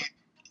now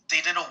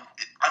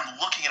I'm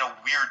looking at a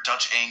weird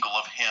Dutch angle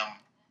of him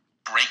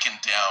breaking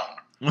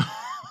down.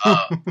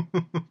 Alright.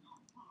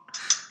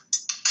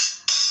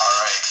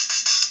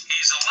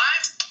 He's a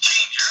life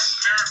changer,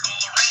 miracle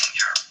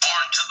arranger,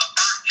 born to the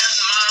virgin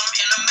mom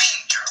in a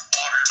manger.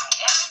 Water to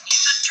wine,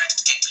 he's a trick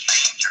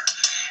exchanger,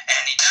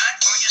 and he died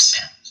for your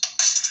sins.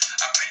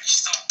 I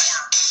preach the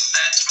word,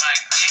 that's my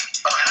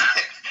gig.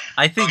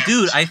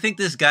 I think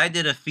this guy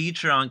did a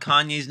feature on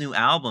Kanye's new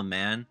album,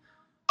 man.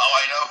 Oh,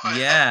 I know.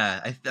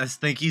 Yeah, I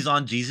think he's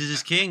on Jesus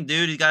is King,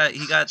 dude. He got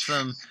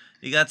some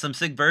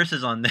sick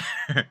verses on there.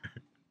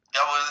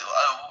 That was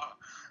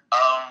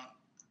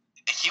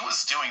he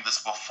was doing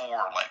this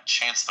before, like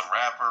Chance the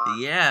Rapper.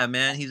 Yeah,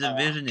 man, he's a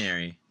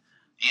visionary.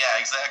 Yeah,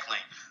 exactly.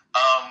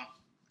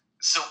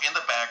 So in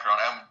the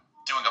background, I'm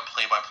doing a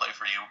play-by-play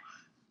for you.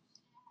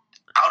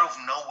 Out of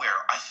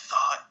nowhere, I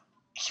thought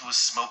he was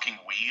smoking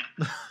weed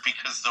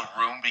because the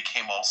room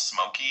became all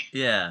smoky.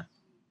 Yeah.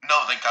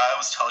 No, the guy I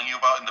was telling you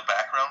about in the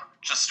background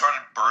just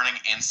started burning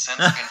incense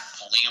and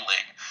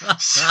flailing.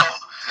 So,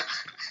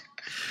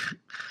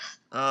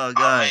 oh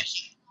god.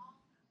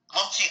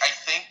 Loki, I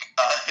think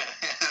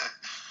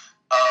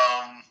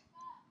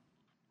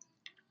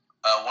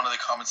one of the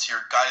comments here,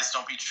 guys,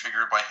 don't be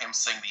triggered by him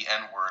saying the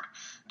N-word.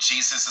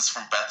 Jesus is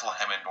from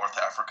Bethlehem in North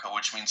Africa,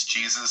 which means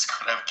Jesus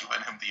could have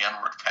given him the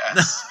N-word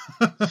pass.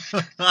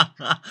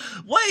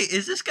 Wait,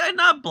 is this guy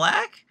not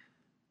black?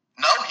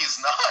 No, he's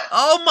not.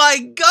 Oh my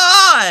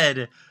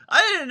god!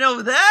 I didn't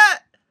know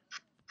that!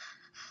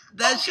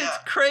 That shit's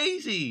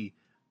crazy.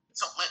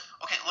 So,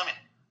 okay, let me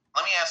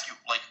ask you,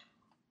 like,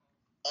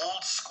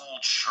 old school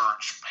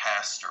church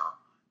pastor,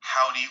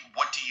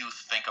 what do you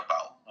think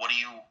about? What do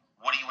you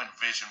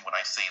envision when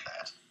I say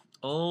that?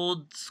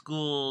 Old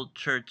school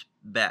church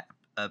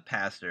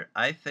pastor.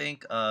 I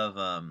think of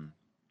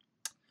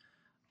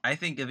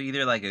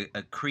either like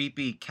a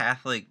creepy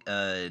Catholic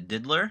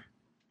diddler,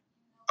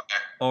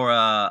 Okay. or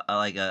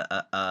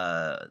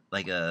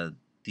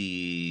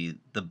the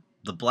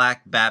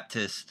Black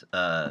Baptist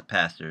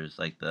pastors,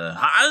 like the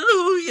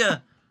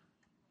Hallelujah.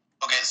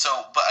 Okay, so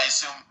but I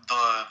assume the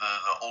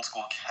old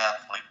school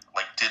Catholic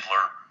like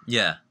diddler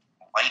Yeah,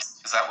 light,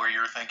 is that where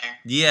you're thinking?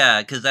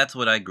 yeah, because that's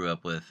what I grew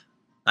up with.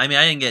 I mean,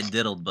 I didn't get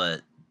diddled,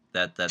 but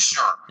that's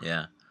Sure.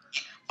 yeah.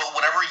 But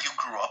whatever you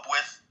grew up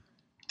with,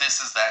 this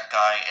is that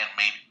guy, and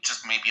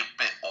maybe a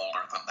bit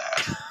older than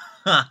that.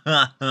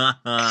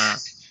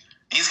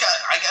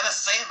 I gotta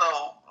say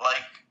though,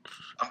 like,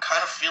 I'm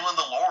kind of feeling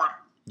the Lord.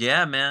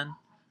 Yeah, man.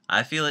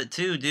 I feel it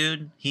too,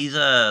 dude. He's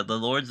the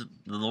Lord's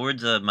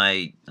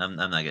my I'm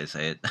not gonna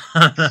say it.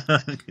 I'm not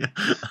gonna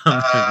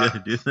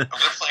do that. I'm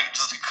gonna play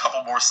just a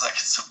couple more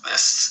seconds of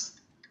this.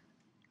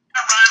 I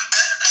rhyme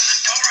better than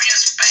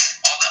Notorious Big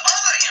or the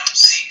other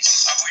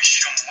MCs. I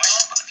wish you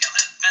well, but if you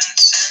live in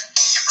sin,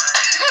 you burn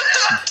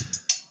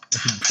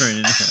Burning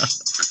in hell.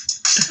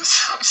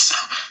 out. So,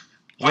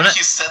 when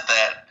he said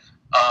that,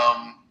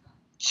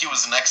 he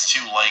was next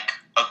to like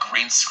a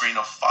green screen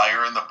of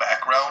fire in the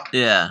background,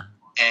 Yeah.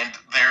 and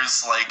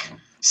there's like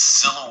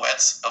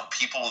silhouettes of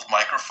people with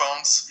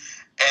microphones,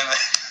 and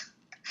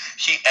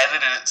he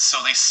edited it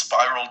so they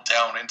spiraled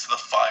down into the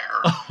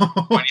fire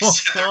when he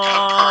said they're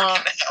gonna burn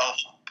in hell.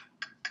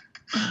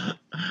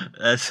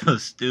 That's so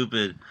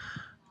stupid.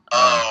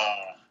 Oh,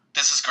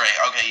 this is great.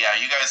 Okay, yeah,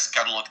 you guys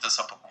gotta look this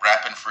up.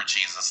 Rapping for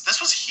Jesus. This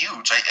was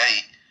huge.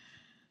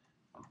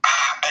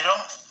 I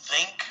don't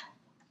think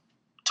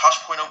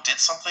Tosh.0 did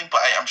something, but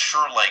I'm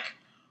sure like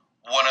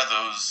one of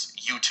those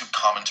YouTube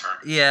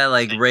commenters. Yeah,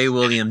 like Ray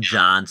William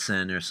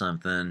Johnson or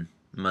something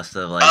must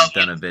have like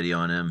done a video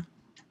on him.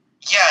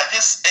 Yeah,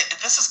 this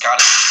has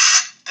gotta be.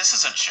 This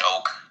is a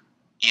joke.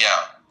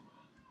 Yeah.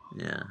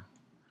 Yeah.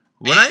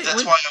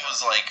 That's why I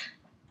was like,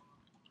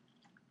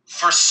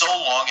 for so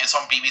long, it's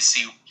on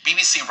BBC.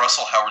 BBC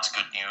Russell Howard's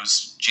Good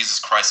News. Jesus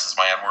Christ is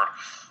my N-word.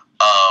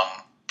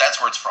 That's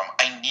where it's from.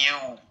 I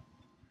knew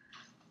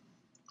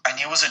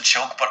it was a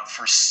joke, but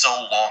for so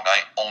long,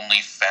 I only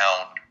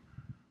found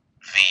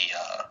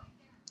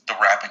the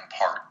rapping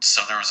part.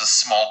 So there was a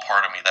small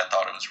part of me that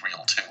thought it was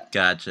real too.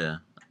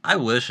 Gotcha. I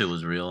wish it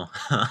was real.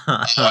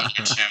 I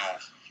do too.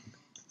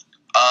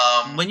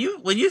 When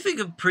you think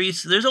of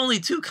priests, there's only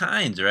two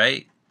kinds,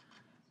 right?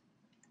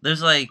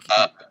 There's like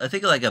I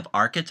think like of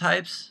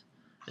archetypes.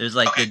 There's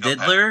like the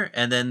diddler,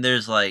 and then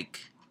there's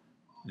like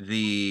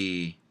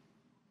the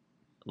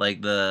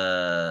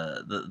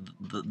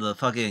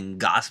fucking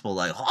gospel,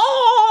 like,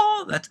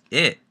 oh, that's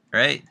it,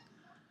 right?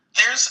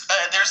 There's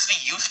the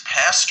youth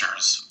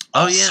pastors.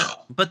 Oh also. yeah,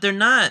 but they're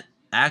not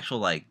actual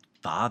like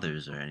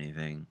fathers or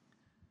anything.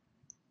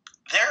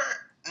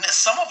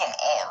 Some of them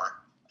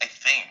are, I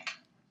think,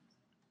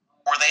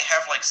 or they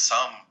have like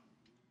some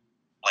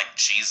like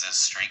Jesus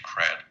street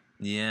cred.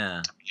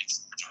 Yeah. To be in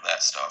charge of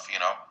that stuff, you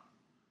know.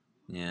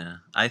 Yeah,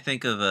 I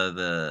think of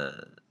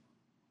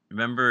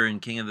remember in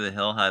King of the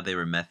Hill how they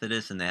were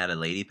Methodists and they had a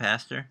lady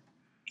pastor?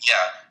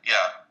 Yeah.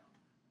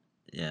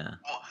 Yeah.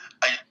 Well,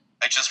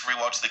 I just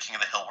rewatched The King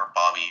of the Hill where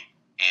Bobby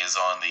is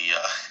on the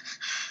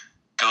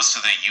goes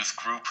to the youth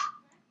group,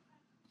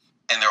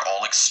 and they're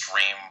all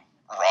extreme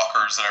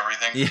rockers and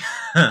everything.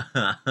 Yeah.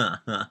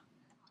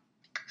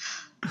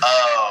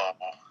 Oh,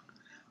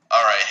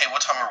 all right. Hey,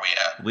 what time are we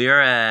at? We are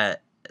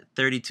at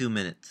 32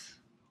 minutes.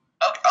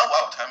 Okay. Oh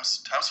wow,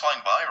 time's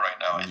flying by right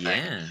now. I think.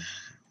 Yeah.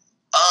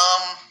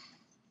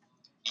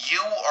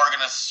 You are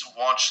gonna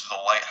watch The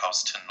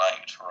Lighthouse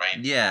tonight, right?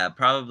 Yeah,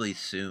 probably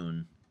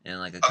soon, in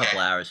like a couple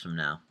hours from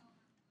now.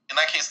 In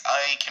that case,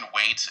 I can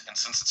wait, and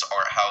since it's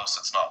our house,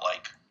 it's not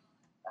like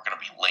we're gonna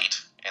be late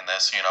in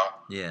this, you know.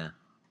 Yeah.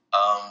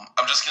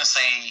 I'm just gonna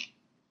say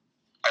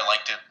I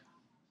liked it.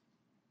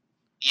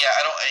 Yeah,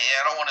 I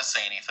don't want to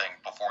say anything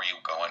before you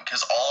go in,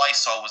 because all I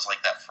saw was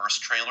like that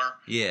first trailer.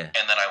 Yeah.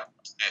 And then I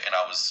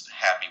was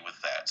happy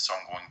with that, so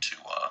I'm going to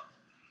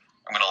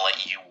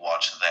let you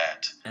watch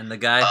that. And the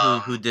guy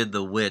who did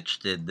The Witch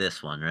did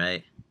this one,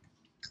 right?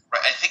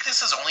 Right. I think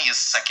this is only his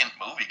second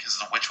movie, because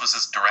The Witch was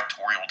his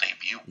directorial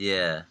debut.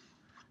 Yeah.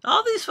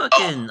 All these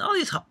fucking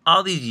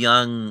all these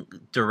young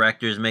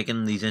directors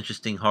making these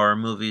interesting horror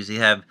movies. You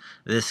have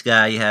this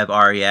guy, you have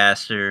Ari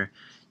Aster,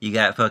 you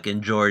got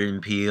fucking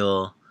Jordan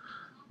Peele.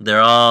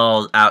 They're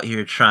all out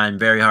here trying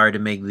very hard to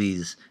make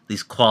these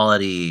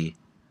quality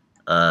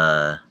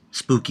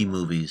spooky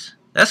movies.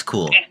 That's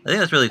cool. I think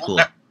that's really cool.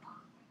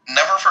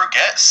 Never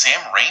forget,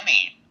 Sam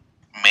Raimi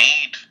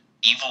made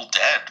Evil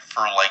Dead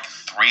for like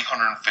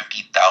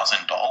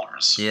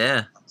 $350,000.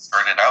 Yeah.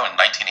 Started out in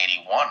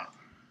 1981.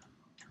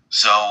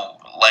 So,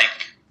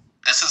 like,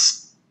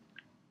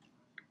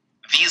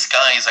 these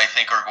guys, I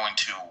think, are going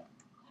to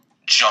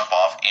jump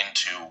off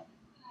into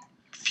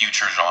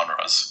future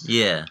genres.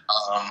 Yeah.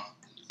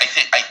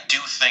 I do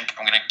think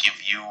I'm going to give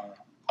you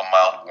a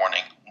mild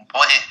warning.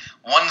 Well,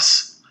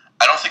 one's.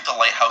 I don't think The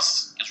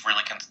Lighthouse is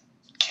really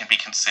can be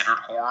considered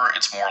horror.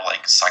 It's more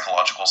like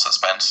psychological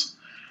suspense,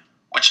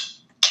 which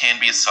can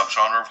be a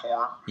subgenre of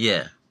horror.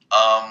 Yeah.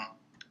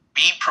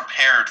 Be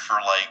prepared for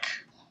like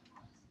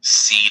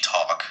sea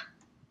talk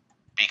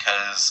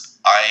because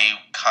I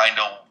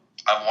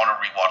want to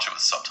rewatch it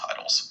with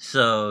subtitles.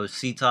 So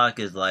Sea Talk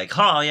is like,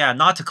 oh yeah,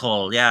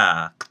 nautical,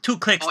 yeah, 2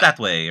 clicks that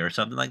way or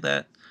something like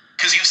that.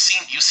 Because you've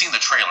seen the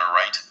trailer,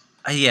 right?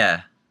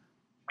 Yeah.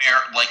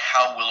 Where like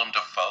how Willem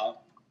Dafoe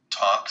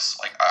talks,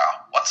 like,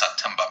 what's a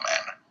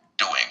Timberman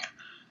doing,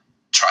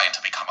 trying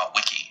to become a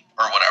wiki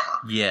or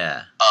whatever.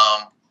 Yeah.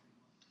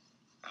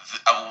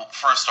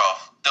 First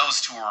off,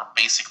 those two are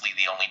basically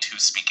the only 2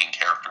 speaking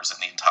characters in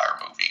the entire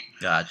movie.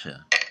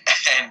 Gotcha.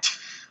 And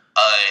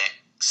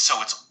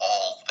so it's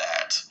all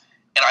that.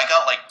 And I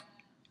got like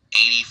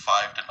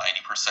 85 to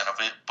 90% of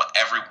it, but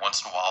every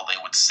once in a while they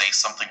would say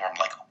something where I'm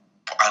like,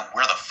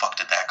 where the fuck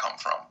did that come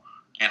from?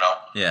 You know?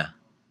 Yeah.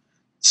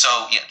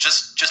 So yeah,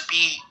 just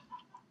be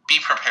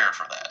prepared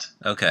for that.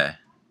 Okay.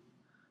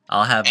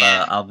 I'll have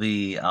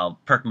I'll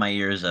perk my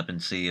ears up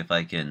and see if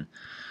I can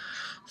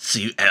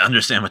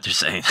understand what they're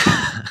saying.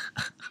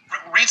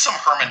 Read some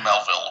Herman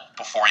Melville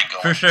before you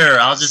go. For sure.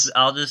 I'll just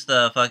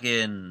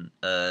fucking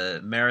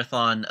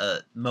marathon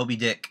Moby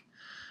Dick.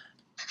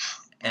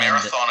 And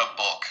marathon a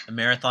book.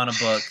 Marathon a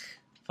book.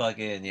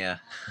 Fucking yeah.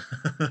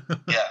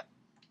 Yeah.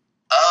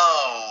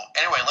 Oh,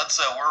 anyway, let's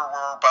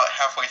we're about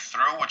halfway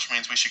through, which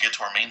means we should get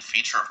to our main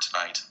feature of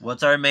tonight.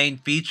 What's our main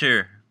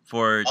feature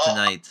for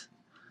tonight?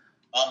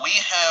 Well, we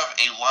have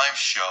a live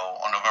show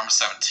on November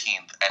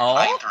 17th at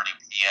 9:30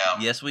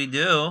 p.m. Yes, we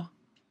do.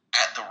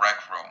 At the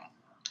Rec Room.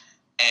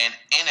 And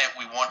in it,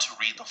 we want to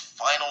read the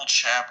final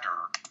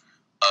chapter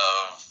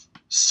of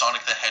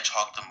Sonic the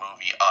Hedgehog, the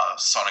movie,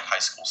 Sonic High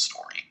School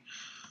Story.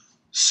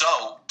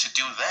 So, to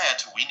do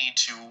that, we need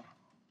to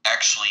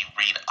actually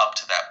read up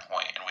to that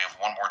point, and we have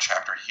one more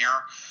chapter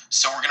here.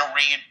 So I'm going to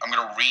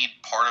read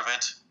part of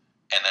it,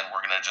 and then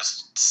we're going to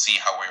just see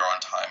how we are on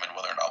time and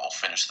whether or not we'll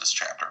finish this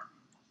chapter.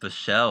 The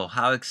show.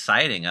 How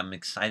exciting. I'm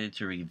excited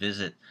to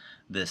revisit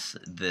this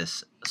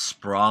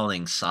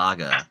sprawling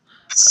saga.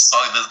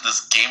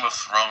 This Game of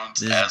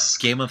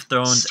Thrones-esque Game of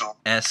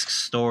Thrones-esque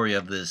story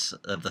of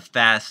the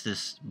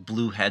fastest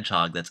blue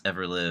hedgehog that's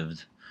ever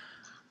lived.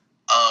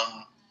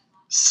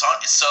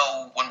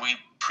 So when we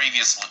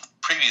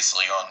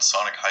previously on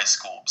Sonic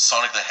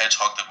the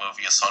Hedgehog, the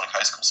movie, A Sonic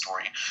High School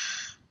Story,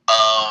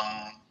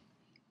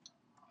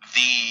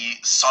 the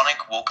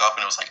Sonic woke up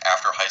and it was like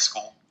after high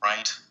school,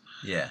 right?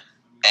 Yeah.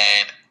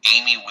 And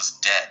Amy was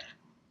dead.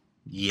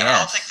 Yes. And I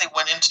don't think they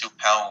went into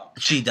how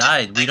she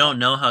died. We don't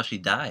know how she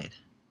died.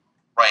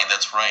 Right,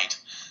 that's right.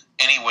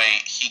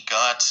 Anyway, he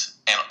got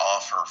an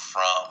offer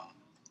from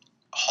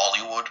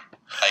Hollywood,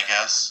 I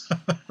guess,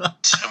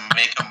 to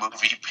make a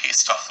movie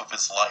based off of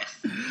his life.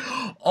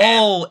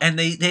 Oh, and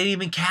they didn't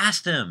even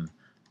cast him.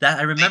 That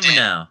I remember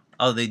now.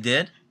 Oh, they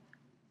did?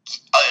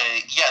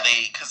 Yeah,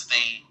 they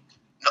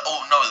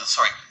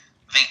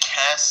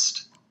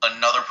cast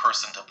another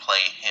person to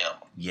play him.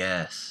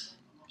 Yes.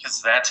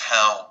 Because that's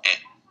how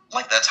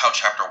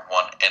chapter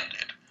 1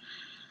 ended.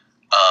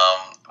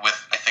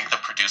 With, I think, the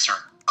producer,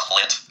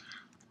 Clit.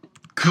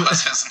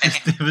 Was his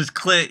name. It was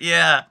Clit,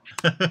 yeah.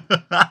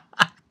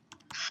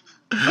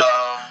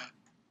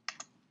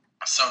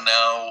 So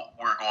now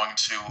we're going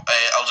to...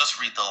 I'll just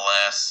read the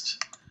last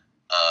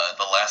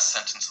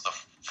sentence of the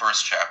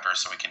first chapter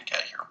so we can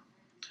get here.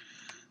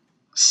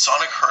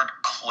 Sonic heard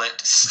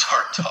Clit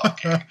start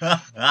talking,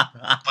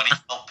 but he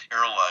felt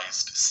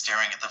paralyzed,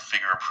 staring at the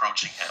figure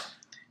approaching him.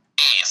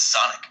 Hey,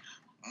 Sonic,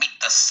 meet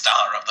the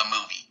star of the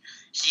movie.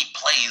 He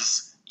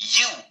plays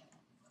you!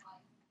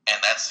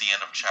 And that's the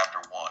end of Chapter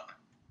 1.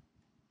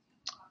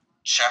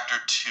 Chapter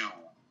 2,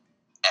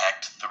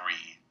 Act 3,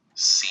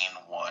 Scene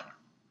 1.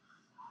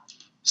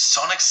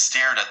 Sonic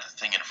stared at the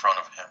thing in front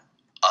of him,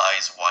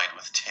 eyes wide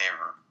with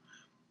terror.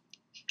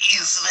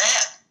 Is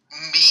that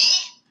me?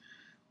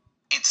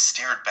 It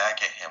stared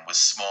back at him with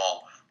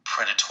small,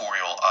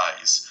 predatorial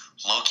eyes,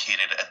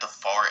 located at the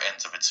far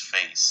ends of its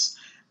face.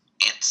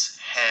 Its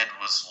head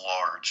was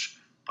large,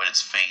 but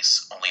its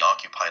face only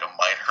occupied a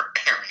minor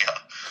area,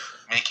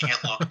 making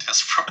it look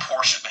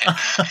disproportionate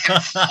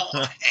and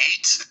full of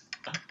hate.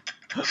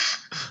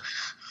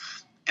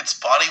 Its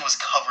body was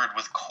covered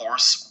with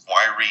coarse,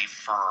 wiry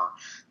fur,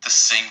 the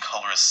same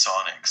color as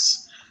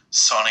Sonic's.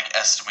 Sonic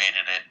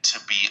estimated it to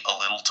be a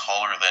little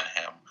taller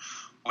than him,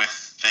 with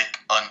thick,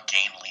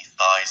 ungainly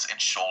thighs and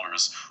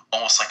shoulders,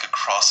 almost like a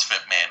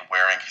CrossFit man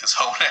wearing his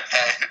own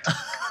head.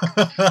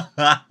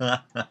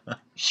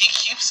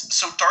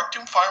 So Dark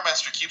Doom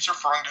Firemaster keeps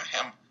referring to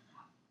him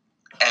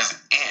as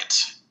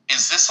it.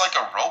 Is this like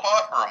a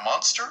robot or a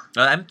monster?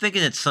 I'm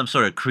thinking it's some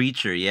sort of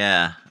creature,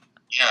 yeah.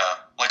 Yeah,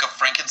 like a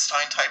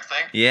Frankenstein type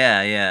thing?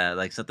 Yeah,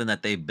 like something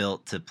that they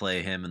built to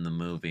play him in the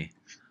movie.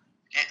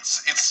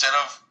 Instead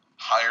of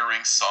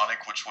hiring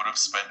Sonic, which would have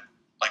spent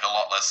like a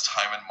lot less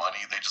time and money,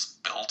 they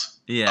just built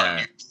a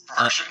new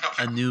version of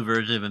him. A new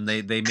version of him.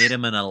 They made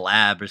him in a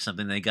lab or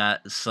something. They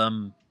got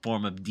some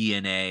form of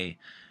DNA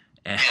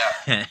and,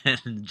 Yeah.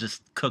 and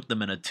just cooked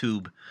them in a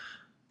tube.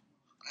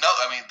 No,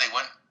 I mean, they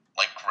went,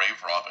 like,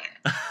 grave robbing.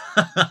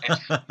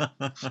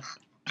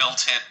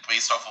 Built it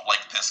based off of,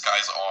 like, this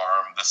guy's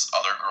arm, this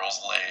other girl's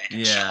leg,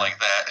 and shit Yeah. like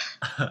that.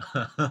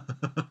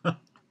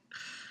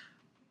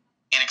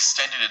 It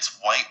extended its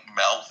white,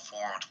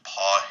 malformed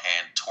paw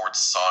hand towards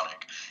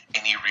Sonic,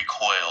 and he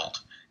recoiled.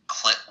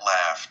 Clit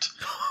laughed.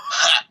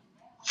 Ha!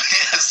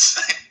 Yes!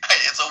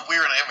 It's a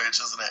weird image,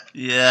 isn't it?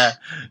 Yeah.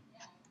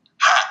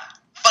 Ha!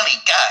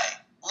 Funny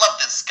guy. Love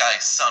this guy,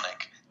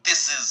 Sonic.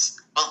 This is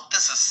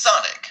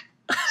Sonic.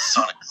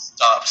 Sonic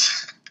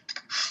stopped,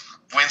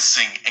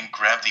 wincing, and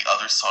grabbed the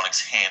other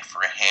Sonic's hand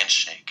for a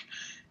handshake.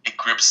 It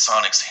gripped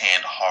Sonic's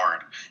hand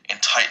hard,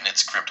 and tightened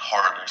its grip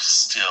harder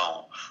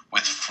still,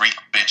 with freak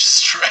bitch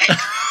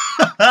strength.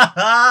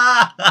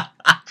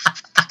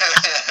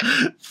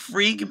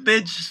 Freak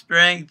bitch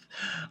strength.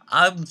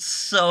 I'm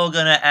so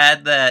gonna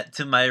add that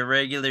to my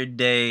regular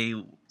day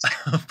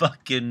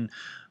fucking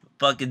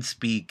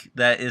speak.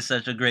 That is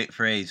such a great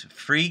phrase.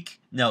 Freak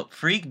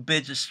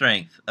bitch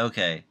strength.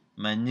 Okay.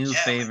 My new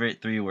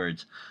favorite 3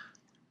 words.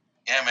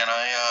 Yeah, man,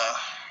 I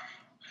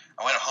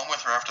went home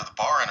with her after the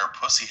bar, and her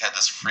pussy had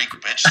this freak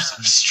bitch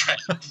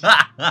strength.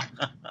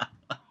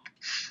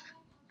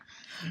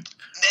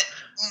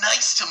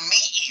 Nice to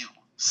meet you,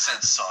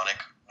 said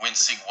Sonic,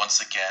 wincing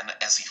once again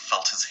as he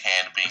felt his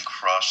hand being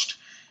crushed.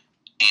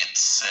 It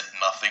said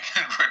nothing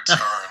in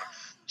return,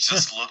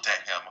 just looked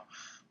at him,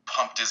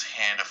 pumped his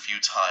hand a few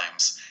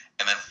times,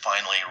 and then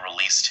finally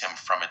released him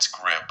from its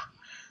grip.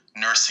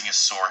 Nursing his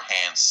sore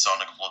hand,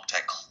 Sonic looked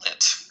at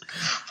Clit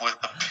with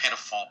a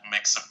pitiful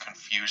mix of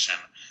confusion,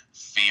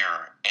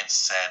 fear, and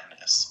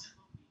sadness.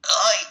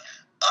 I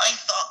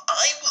thought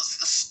I was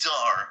the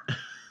star.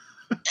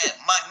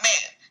 My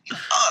man, you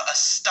are a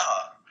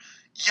star.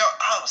 You're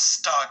our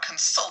star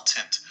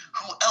consultant.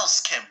 Who else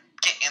can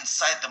get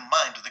inside the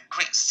mind of the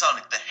great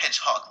Sonic the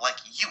Hedgehog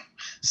like you?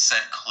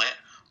 Said Clit,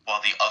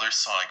 while the other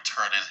Sonic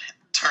turned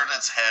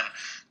its head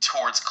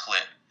towards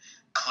Clit.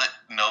 Clit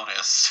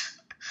noticed.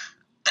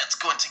 That's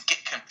going to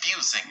get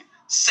confusing.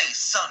 Say,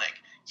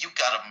 Sonic, you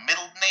got a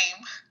middle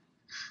name?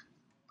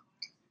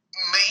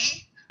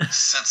 Me?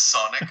 Said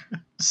Sonic.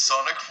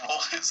 Sonic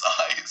rolled his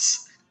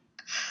eyes.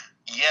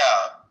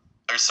 Yeah.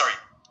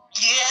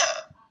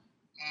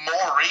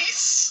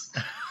 Maurice?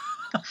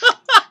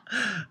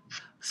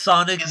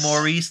 Sonic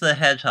Maurice the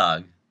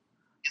Hedgehog.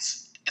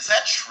 Is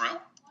that true?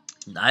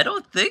 I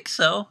don't think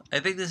so. I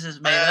think this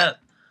is made up.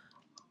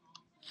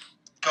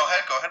 Go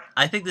ahead.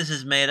 I think this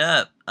is made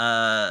up.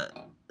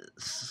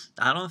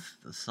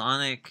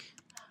 Sonic.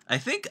 I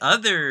think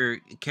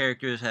other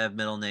characters have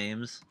middle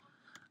names.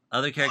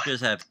 Other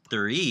characters have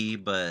 3,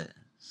 but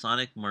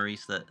Sonic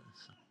Maurice that.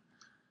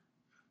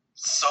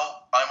 So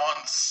I'm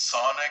on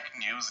Sonic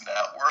News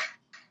Network,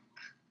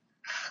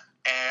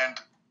 and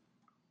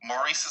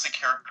Maurice is a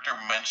character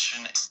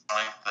mentioned in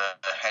Sonic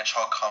the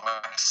Hedgehog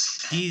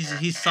comics.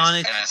 He's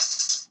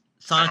Sonic's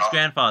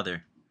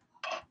grandfather.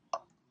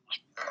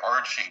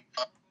 Archie.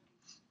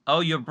 Oh,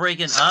 you're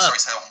breaking up. Sorry,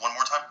 say that one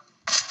more time.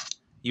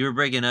 You were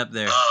breaking up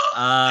there.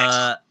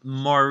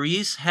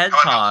 Maurice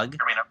Hedgehog.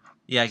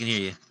 Yeah, I can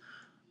hear you.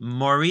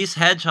 Maurice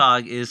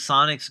Hedgehog is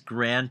Sonic's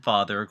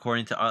grandfather,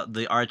 according to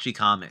the Archie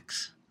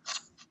comics.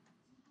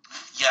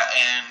 Yeah,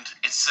 and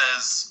it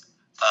says,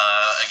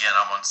 again,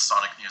 I'm on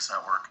Sonic News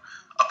Network.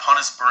 Upon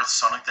his birth,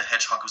 Sonic the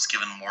Hedgehog was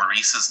given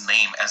Maurice's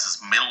name as his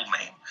middle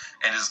name,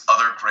 and his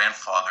other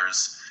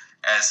grandfather's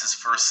as his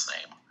first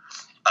name.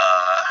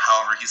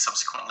 However, he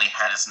subsequently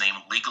had his name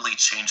legally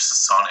changed to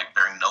Sonic,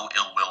 bearing no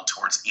ill will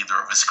towards either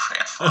of his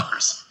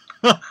grandfathers.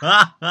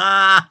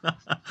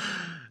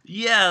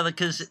 Yeah,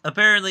 because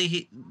apparently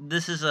he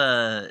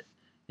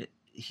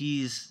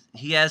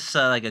has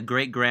like a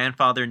great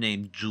grandfather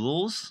named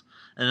Jules,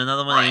 and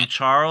another one named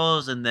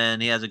Charles, and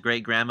then he has a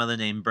great grandmother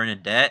named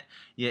Bernadette.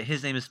 Yeah,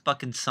 his name is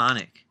fucking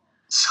Sonic.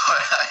 So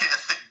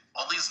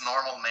all these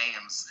normal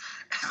names,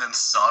 and then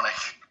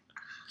Sonic.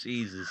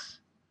 Jesus.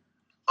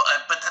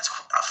 But that's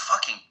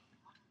fucking.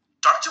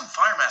 Dark Doom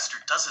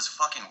Firemaster does his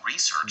fucking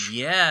research.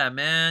 Yeah,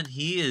 man,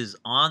 he is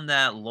on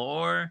that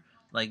lore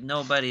like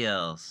nobody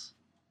else.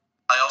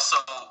 I also,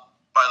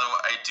 by the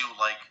way, I do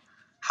like.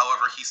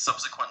 However, he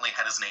subsequently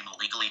had his name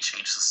legally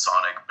changed to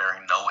Sonic,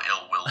 bearing no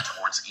ill will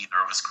towards either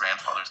of his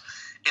grandfathers.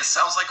 It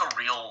sounds like a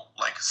real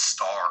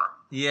star.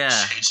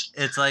 Yeah,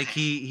 it's like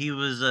he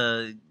was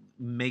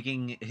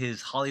making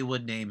his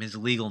Hollywood name his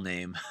legal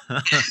name.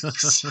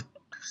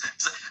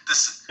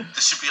 This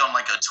should be on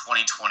a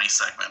 2020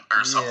 segment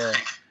or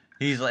something.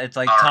 Yeah. It's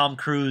like Tom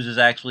Cruise is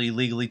actually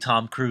legally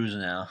Tom Cruise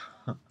now.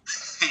 Yeah.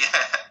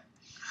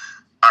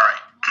 All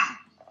right.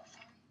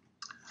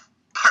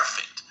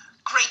 Perfect.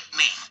 Great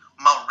name,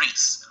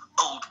 Maurice.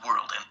 Old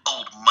world and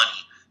old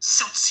money.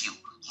 Suits you.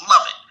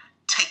 Love it.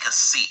 Take a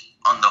seat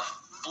on the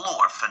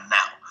floor for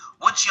now.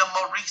 Would you,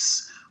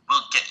 Maurice?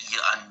 We'll get you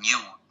a new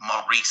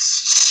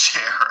Maurice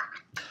chair.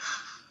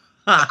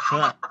 The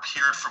crewman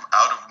appeared from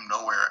out of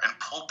nowhere and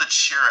pulled the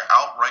chair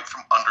outright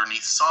from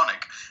underneath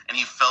Sonic, and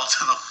he fell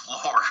to the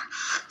floor.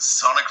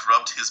 Sonic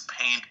rubbed his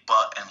pained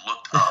butt and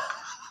looked up.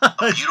 A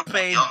beautiful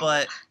Pain young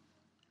butt.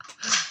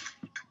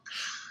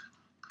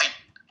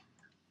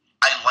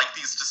 I like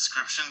these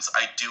descriptions.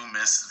 I do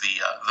miss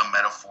the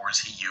metaphors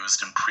he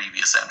used in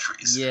previous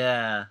entries.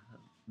 Yeah.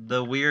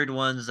 The weird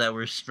ones that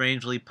were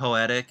strangely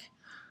poetic.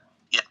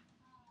 Yeah.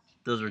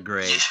 Those were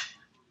great. Yeah.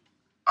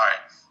 All right.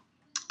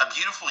 A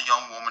beautiful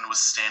young woman was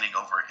standing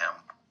over him.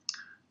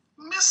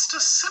 Mr.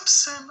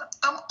 Simpson,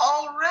 I'm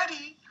all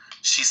ready,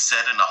 she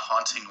said in a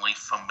hauntingly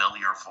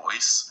familiar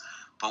voice,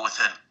 but with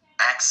an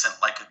accent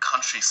like a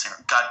country singer.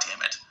 God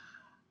damn it.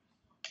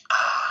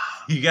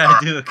 You gotta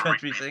All do a right,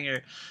 country read.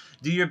 singer.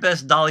 Do your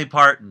best Dolly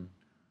Parton.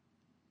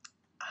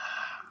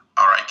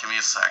 All right, give me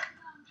a sec.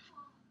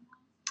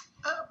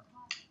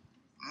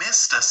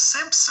 Mr.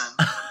 Simpson,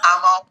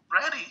 I'm all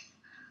ready,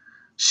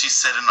 she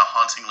said in a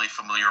hauntingly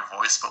familiar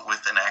voice, but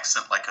with an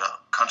accent like a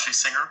country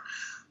singer.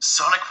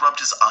 Sonic rubbed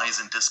his eyes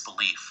in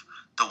disbelief.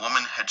 The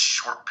woman had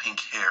short pink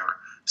hair,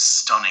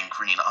 stunning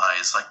green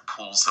eyes like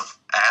pools of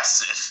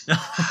acid.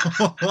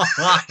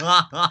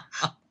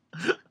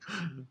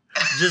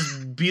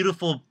 Just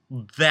beautiful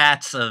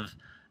vats of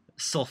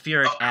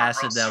sulfuric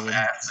acid that corrosive will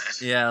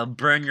acid.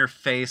 burn your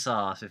face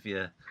off if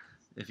you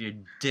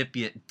dip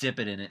it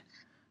in it.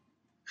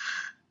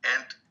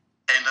 And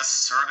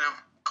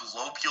assertive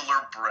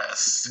globular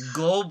breasts.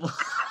 Global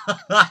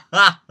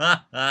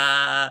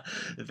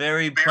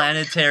very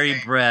planetary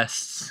big.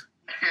 breasts.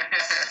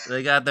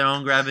 They got their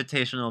own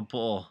gravitational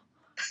pull.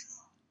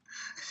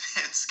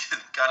 It's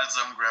got its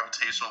own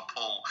gravitational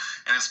pull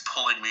and is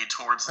pulling me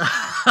towards them.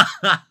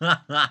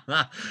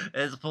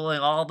 It's pulling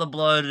all the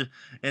blood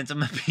into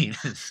my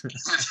penis.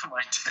 Into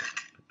my dick.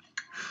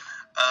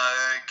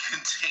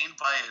 Contained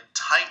by a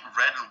tight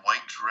red and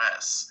white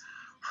dress.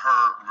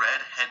 Her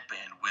red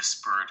headband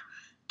whispered,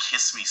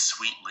 "Kiss me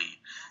sweetly,"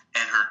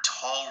 and her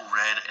tall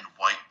red and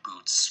white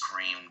boots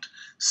screamed,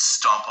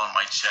 "Stomp on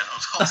my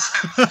genitals."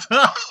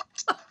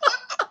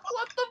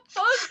 What the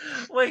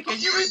fuck? Wait, can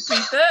you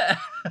repeat that?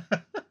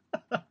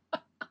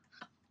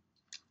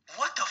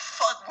 What the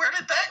fuck? Where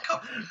did that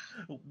come from?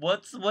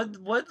 What was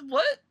written?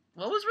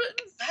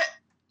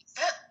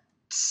 That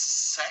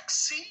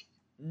sexy?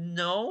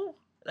 No,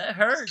 that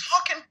hurts.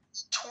 Fucking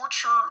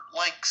torture,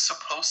 like,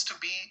 supposed to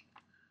be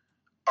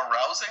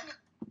arousing?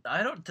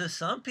 I don't, to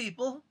some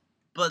people,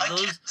 but I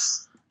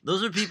guess.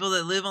 those are people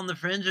that live on the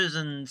fringes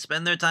and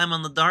spend their time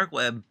on the dark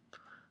web.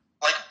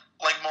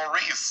 Like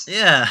Maurice.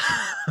 Yeah.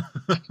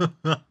 Amy?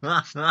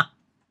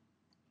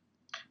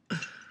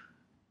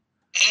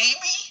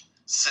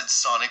 Said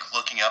Sonic,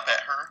 looking up at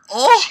her.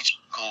 Oh! She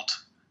chuckled.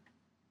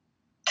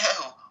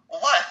 "Oh,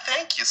 why,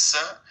 thank you,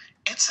 sir.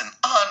 It's an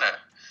honor.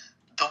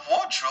 The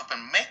wardrobe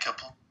and makeup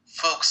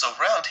folks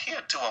around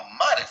here do a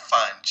mighty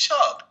fine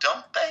job,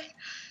 don't they?"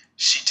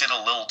 She did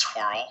a little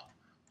twirl.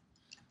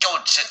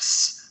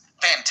 "Gorgeous.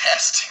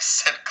 Fantastic,"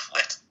 said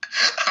Clit.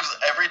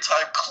 Every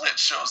time Clit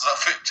shows up,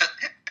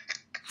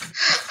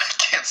 I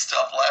can't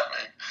stop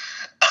laughing.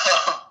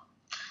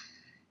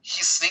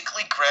 He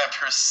sneakily grabbed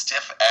her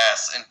stiff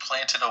ass and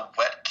planted a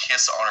wet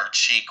kiss on her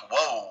cheek.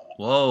 Whoa.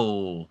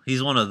 Whoa,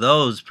 he's one of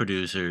those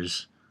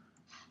producers.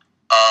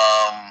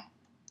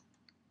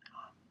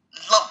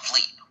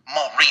 Lovely,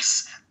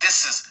 Maurice.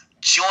 This is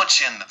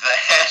Georgian the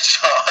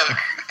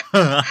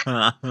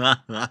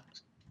Hedgehog.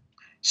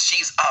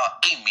 She's our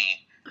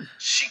Amy.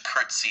 She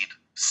curtsied.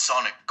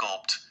 Sonic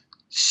gulped.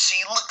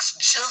 She looks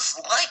just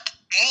like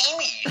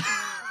Amy.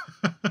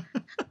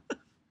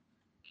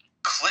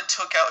 Clit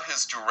took out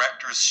his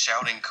director's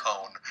shouting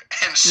cone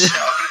and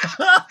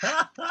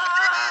shouted.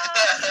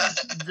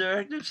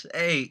 Directors,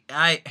 hey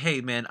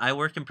man, I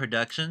work in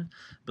production.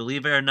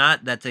 Believe it or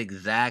not, that's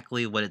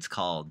exactly what it's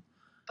called.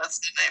 That's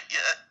the name,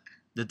 yeah.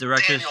 The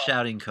director's Daniel.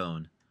 shouting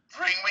cone.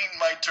 Bring me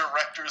my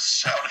director's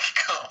shouting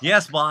cone.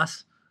 Yes,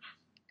 boss.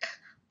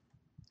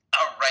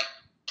 All right,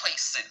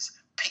 places,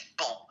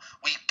 people,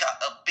 we've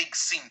got a big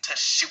scene to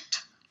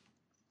shoot.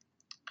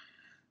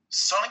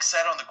 Sonic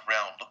sat on the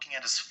ground, looking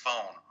at his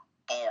phone,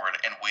 bored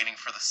and waiting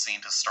for the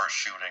scene to start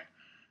shooting.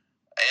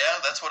 Yeah,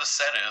 that's what a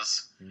set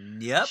is.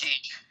 Yep.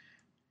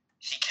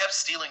 He kept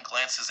stealing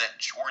glances at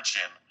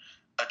Georgian,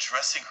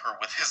 addressing her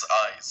with his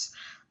eyes.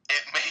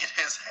 It made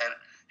his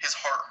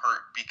heart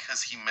hurt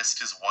because he missed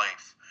his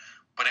wife,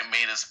 but it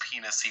made his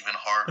penis even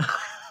harder.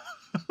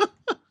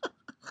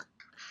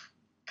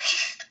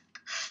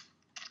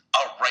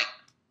 All right,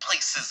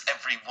 places,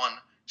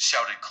 everyone,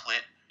 shouted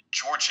Clit.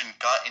 Georgian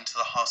got into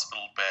the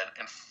hospital bed,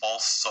 and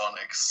false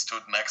Sonic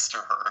stood next to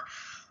her.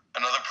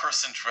 Another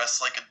person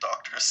dressed like a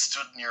doctor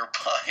stood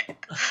nearby.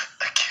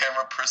 A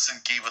camera person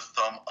gave a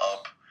thumb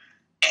up.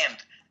 And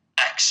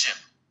action.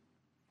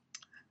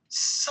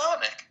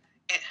 Sonic,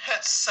 it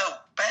hurts so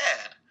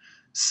bad,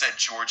 said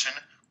Georgian,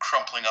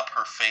 crumpling up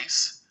her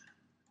face.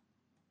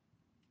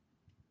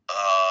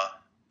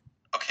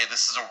 Okay,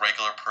 this is a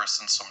regular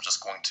person, so I'm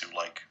just going to,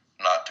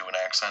 not do an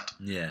accent.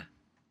 Yeah.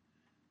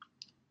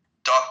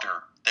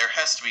 Doctor, there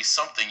has to be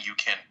something you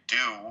can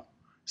do,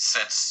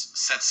 said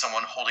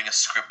someone holding a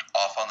script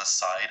off on the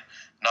side,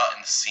 not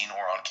in the scene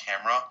or on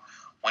camera.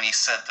 When he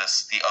said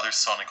this, the other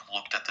Sonic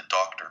looked at the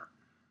doctor.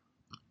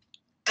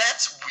 That's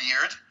That's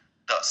weird,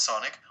 thought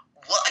Sonic.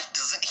 Why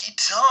doesn't he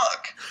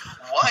talk?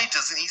 Why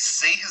doesn't he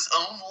say his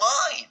own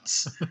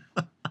lines?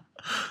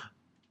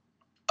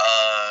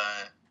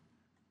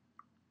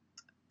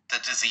 The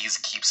disease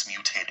keeps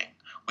mutating.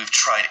 We've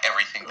tried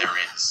everything there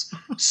is.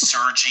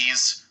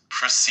 Surgeries,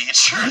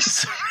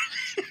 procedures.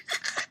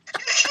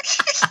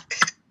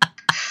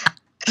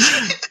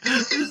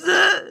 Is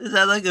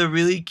that like a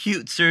really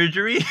cute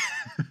surgery?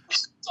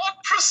 Done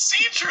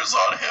procedures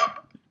on him.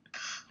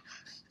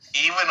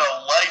 Even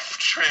a life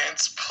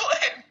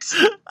transplant.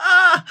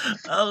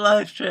 A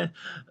life trend.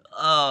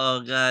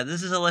 Oh god,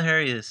 this is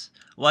hilarious.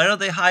 Why don't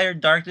they hire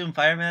Darkdoom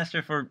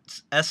Firemaster for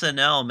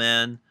SNL,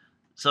 man?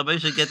 Somebody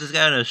should get this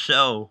guy on a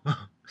show.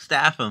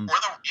 Staff him. Or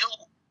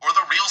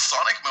the real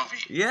Sonic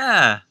movie.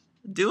 Yeah,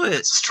 do it.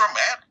 This is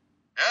dramatic.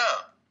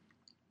 Yeah.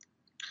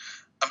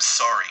 I'm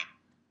sorry,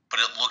 but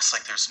it looks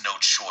like there's no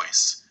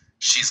choice.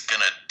 She's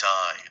gonna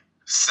die,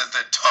 said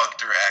the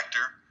doctor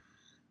actor.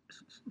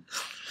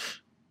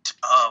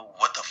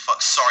 What the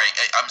fuck? Sorry,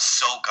 I'm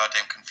so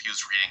goddamn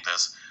confused reading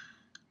this.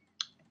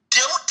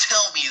 Don't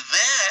tell me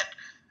that,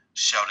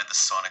 shouted the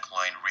Sonic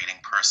line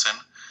reading person.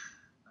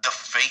 The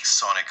fake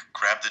Sonic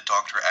grabbed the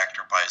doctor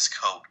actor by his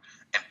coat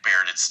and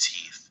bared its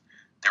teeth.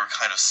 They were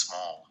kind of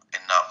small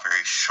and not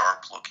very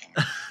sharp looking,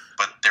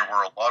 but there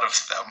were a lot of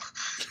them,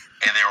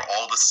 and they were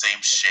all the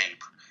same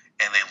shape,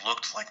 and they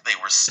looked like they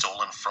were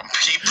stolen from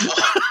people.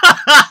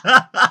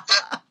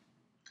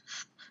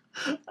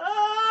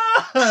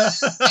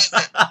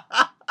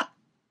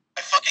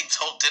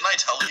 Didn't I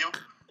tell you?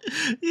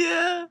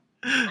 Yeah.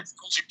 I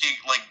told you he,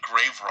 like,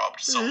 grave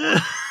robbed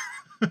someone.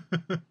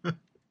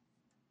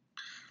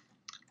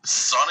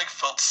 Sonic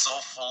felt so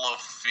full of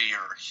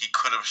fear, he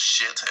could have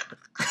shitted.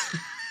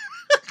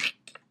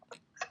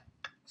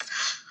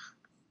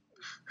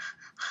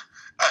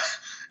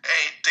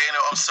 Hey, Dano,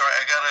 I'm sorry,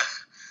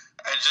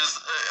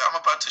 I'm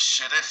about to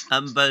shit it.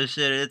 I'm about to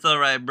shit it. It's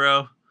alright,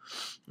 bro.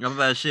 I'm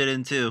about to shit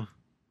in too.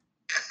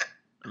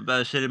 I'm about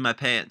to shit in my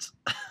pants.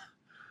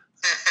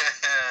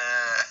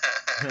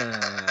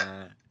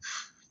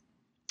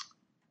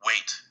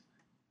 Wait,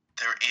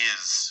 there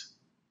is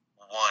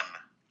one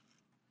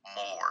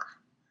more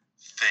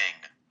thing,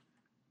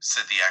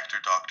 said the actor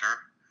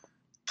doctor.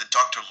 The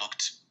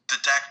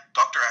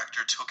doctor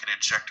actor took an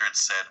injector and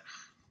said,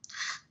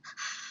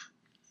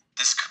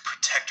 this could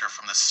protect her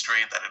from the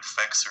strain that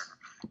infects her.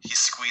 He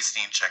squeezed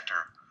the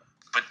injector,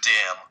 but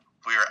damn,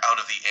 we are out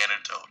of the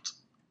antidote.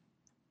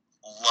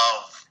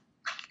 Love.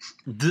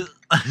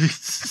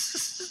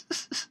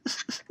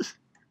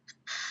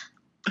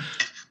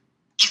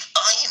 If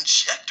I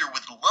inject her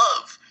with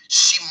love,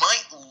 she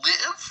might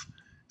live,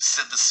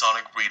 said the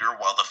Sonic reader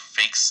while the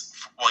faux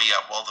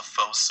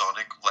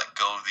Sonic let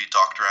go of the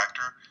doctor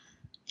actor.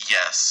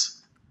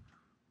 Yes.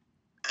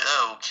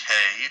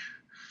 Okay.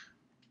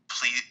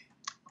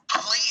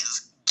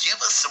 Please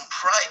give us some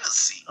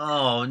privacy.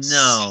 Oh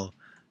no.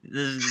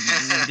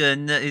 He's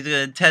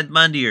gonna Ted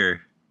Bundy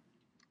her.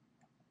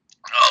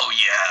 Oh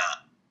yeah.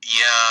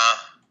 Yeah.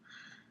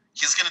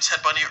 He's gonna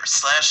Ted Bundy her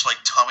 /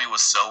 like Tommy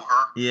Wiseau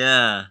her.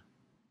 Yeah.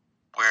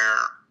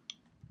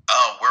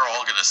 We're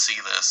all gonna see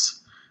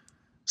this,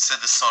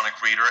 said the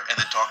Sonic reader, and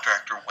the doctor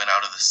actor went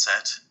out of the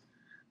set.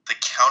 The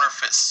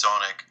counterfeit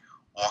Sonic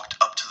walked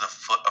up to the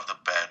foot of the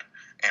bed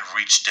and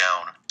reached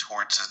down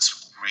towards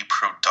its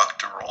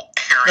reproductoral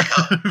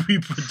area.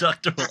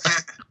 Reproductoral.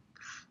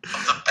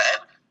 Of the bed?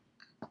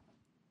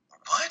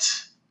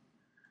 What?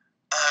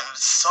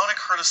 Sonic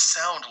heard a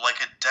sound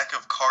like a deck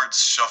of cards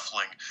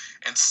shuffling,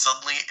 and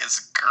suddenly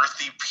its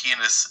girthy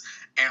penis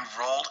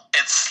enrolled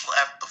and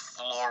slapped the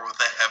floor with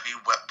a heavy,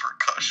 wet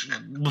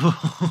percussion.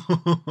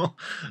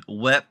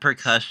 Wet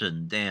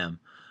percussion, damn.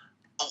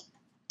 Oh,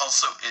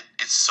 also,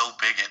 it's so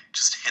big it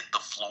just hit the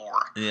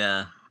floor.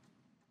 Yeah.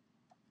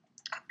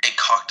 It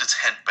cocked its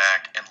head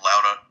back and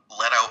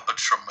let out a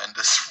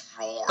tremendous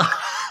roar.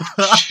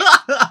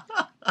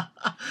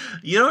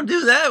 You don't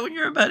do that when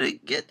you're about to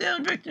get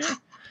down, Victor.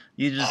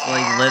 You just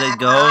like let it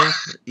go.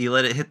 You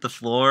let it hit the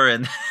floor,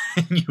 and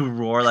you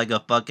roar like a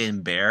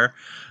fucking bear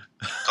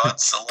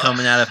Godzilla.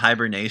 coming out of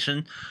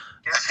hibernation.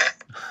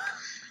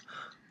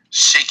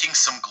 Shaking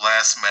some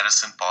glass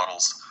medicine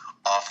bottles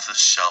off the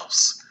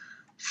shelves,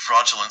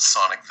 Fraudulent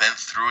Sonic then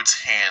threw its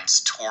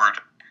hands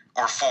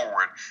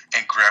forward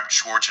and grabbed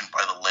Georgian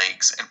by the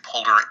legs and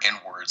pulled her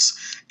inwards,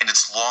 and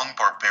its long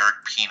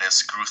barbaric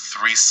penis grew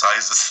 3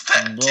 sizes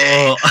that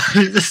day.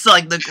 It's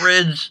like the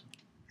Grinch.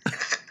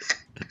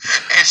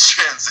 And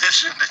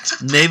transitioned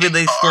into Maybe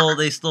they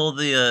hard. stole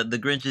the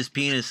Grinch's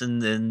penis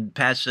and then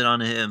patched it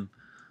onto him.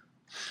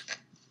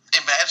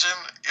 Imagine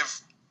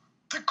if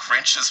the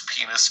Grinch's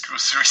penis grew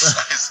 3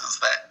 sizes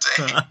that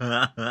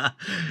day.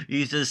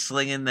 He's just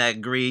slinging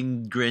that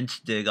green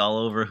Grinch dig all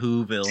over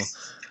Whoville.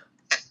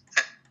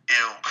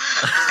 Ew.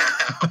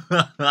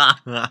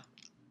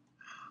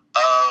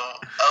 Oh,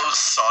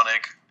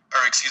 Sonic,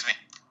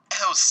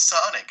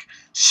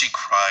 she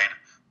cried,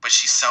 but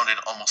she sounded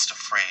almost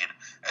afraid,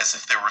 as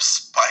if there were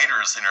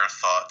spiders in her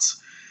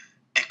thoughts.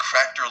 It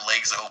cracked her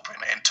legs open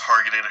and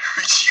targeted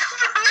her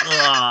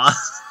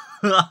uterus.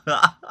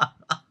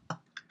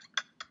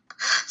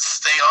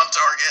 Stay on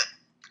target.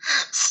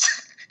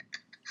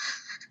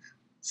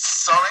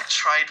 Sonic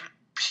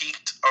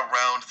peeked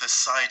around the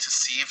side to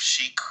see if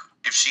she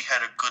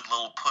had a good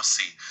little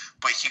pussy,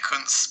 but he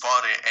couldn't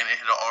spot it, and it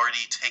had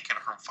already taken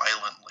her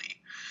violently.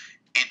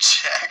 It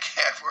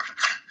jackhammered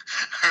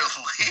her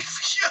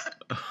labia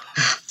to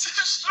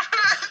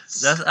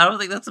shreds. I don't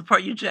think that's the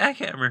part you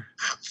jackhammer.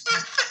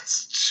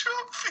 That's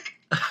trophy.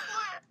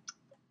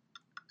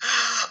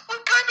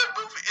 What kind of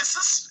movie is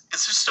this?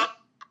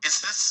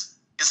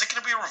 Is it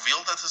going to be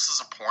revealed that this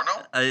is a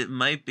porno? It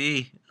might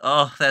be.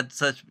 Oh,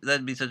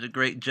 that'd be such a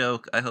great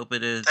joke. I hope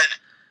it is.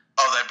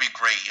 That'd be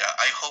great. Yeah,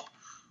 I hope.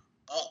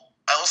 Well,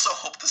 I also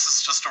hope this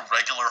is just a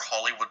regular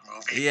Hollywood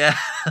movie. Yeah.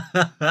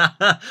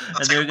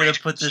 And they're gonna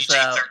put this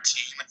out.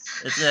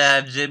 PG-13. It's gonna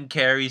have Jim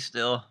Carrey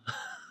still.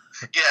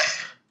 Yeah.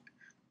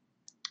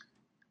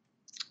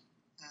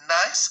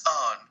 Nice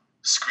on,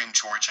 screamed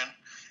Georgian,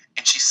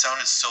 and she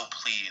sounded so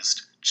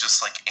pleased,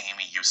 just like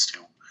Amy used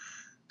to.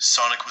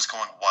 Sonic was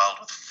going wild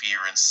with fear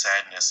and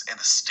sadness and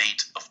the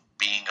state of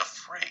being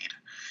afraid.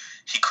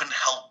 He couldn't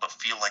help but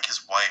feel like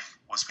his wife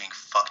was being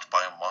fucked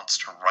by a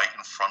monster right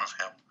in front of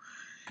him.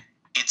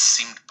 It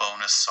seemed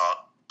bogus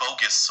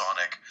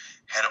Sonic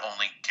had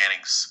only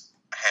getting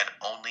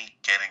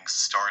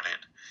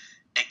started.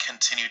 It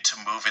continued to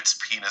move its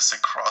penis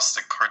across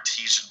the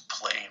Cartesian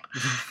plane,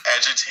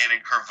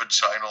 agitating her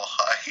vaginal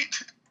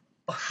hide.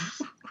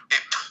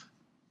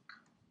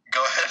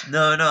 Go ahead.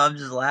 No, I'm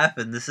just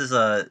laughing. This is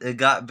it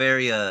got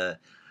very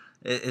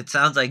it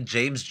sounds like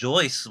James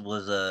Joyce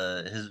was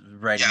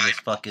writing this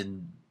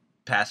fucking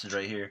passage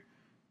right here.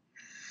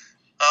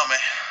 Oh man,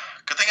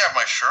 good thing I have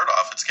my shirt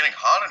off. It's getting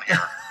hot in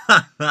here.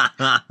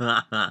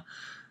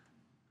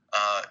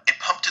 It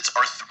pumped its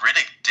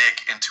arthritic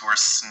dick into her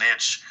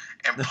snitch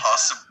and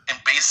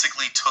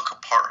basically took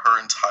apart her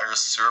entire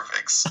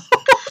cervix.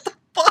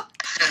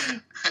 Fuck.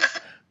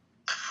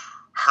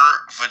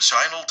 Her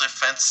vaginal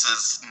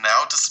defenses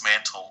now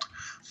dismantled.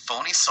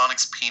 Phony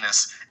Sonic's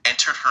penis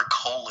entered her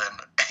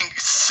colon and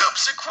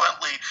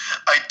subsequently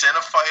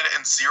identified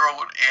and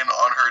zeroed in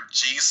on her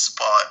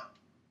G-spot,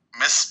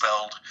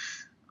 misspelled,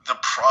 the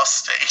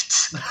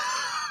prostate.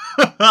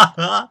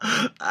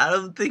 I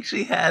don't think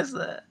she has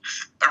that.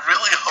 I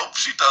really hope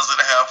she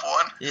doesn't have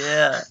one.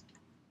 Yeah.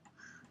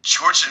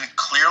 Georgian,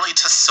 clearly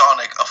to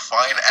Sonic, a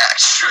fine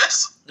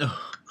actress.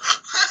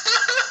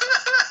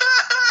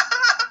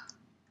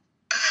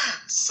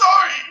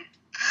 Sorry.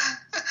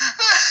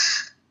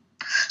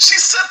 She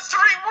said 3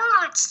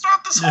 words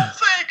throughout this whole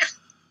thing.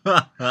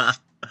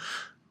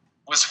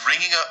 Was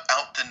wringing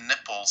out the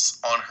nipples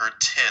on her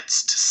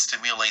tits to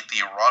stimulate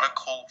the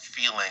erotical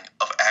feeling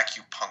of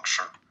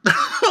acupuncture.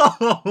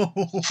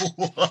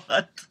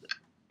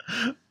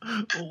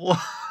 What?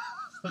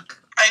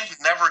 I've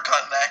never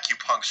gotten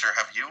acupuncture,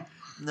 have you?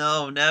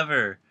 No,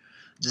 never.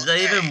 Does that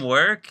Okay. even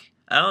work?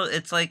 I don't.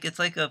 It's like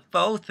a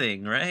faux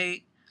thing,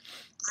 right?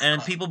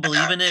 And people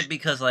believe in it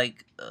because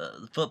like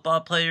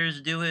football players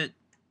do it,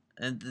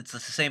 and it's the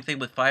same thing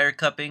with fire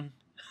cupping.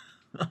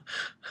 I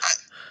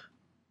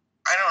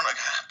don't know,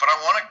 but I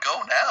want to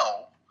go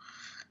now.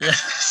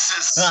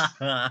 This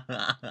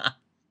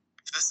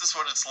is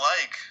what it's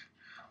like.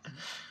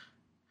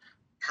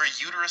 Her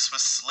uterus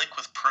was slick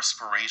with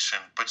perspiration,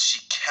 but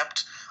she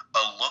kept a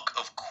look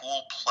of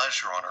cool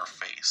pleasure on her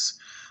face.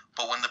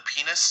 But when the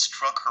penis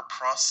struck her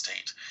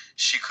prostate,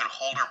 she could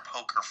hold her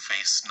poker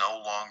face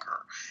no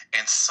longer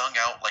and sung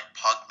out like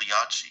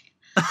Pagliacci.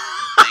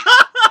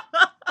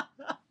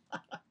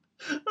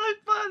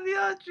 Like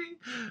Pagliacci,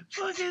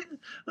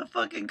 the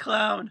fucking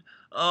clown.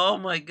 Oh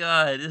my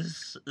god,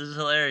 this is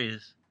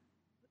hilarious.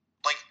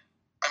 Like,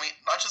 I mean,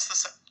 not just the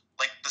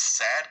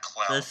sad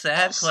clown. The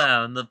sad also.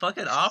 clown, the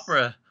fucking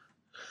opera.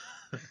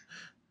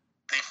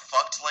 They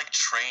fucked like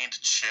trained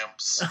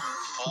chimps,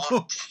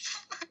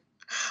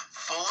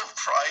 full of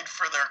pride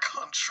for their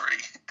country.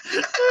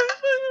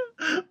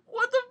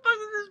 What the fuck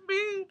does this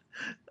mean?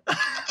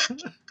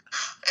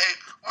 Hey,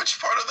 which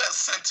part of that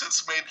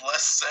sentence made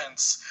less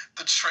sense?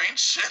 The trained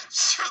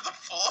chimps or the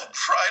full of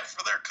pride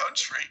for their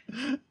country?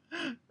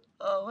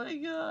 Oh my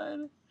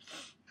god.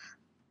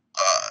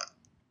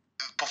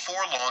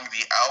 Before long,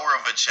 the hour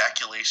of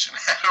ejaculation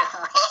had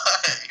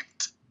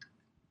arrived.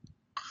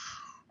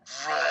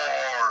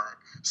 Roar!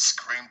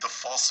 Screamed the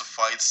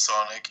falsified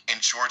Sonic,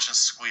 and Georgian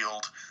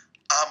squealed,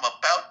 "I'm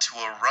about to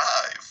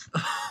arrive."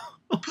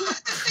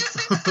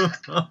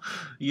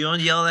 You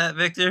don't yell that,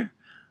 Victor?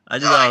 I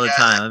do that all the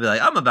time. I'll be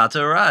like, I'm about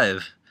to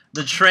arrive.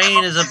 The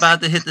train is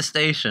about to hit the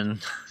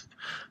station.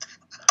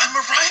 I'm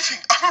arriving!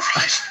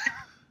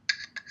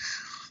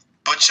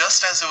 But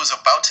just as it was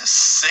about to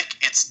sick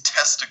its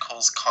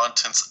testicles'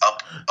 contents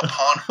up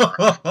upon her,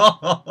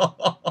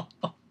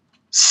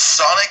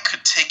 Sonic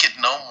could take it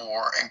no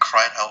more and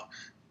cried out,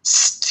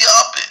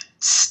 Stop it!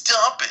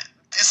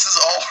 This is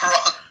all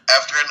wrong."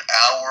 After an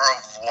hour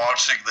of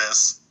watching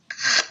this,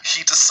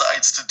 he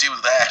decides to do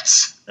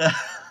that.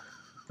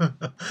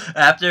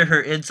 After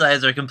her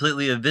insides are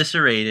completely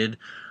eviscerated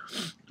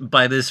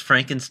by this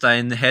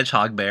Frankenstein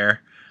hedgehog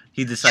bear,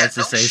 he decides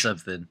Yeah, to say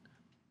something.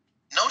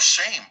 No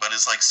shame, but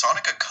is like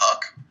Sonic a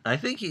cuck? I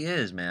think he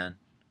is, man.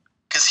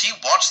 Because he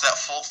watched that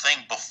full thing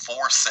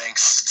before saying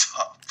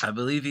stop. I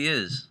believe he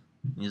is.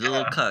 He's a Yeah.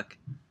 little cuck.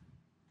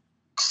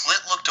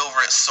 Clit looked over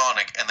at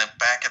Sonic and then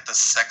back at the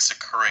sex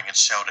occurring and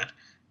shouted,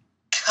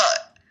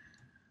 "Cut!"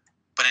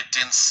 But it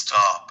didn't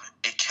stop.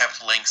 It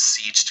kept laying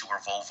siege to her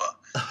vulva.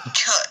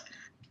 "Cut!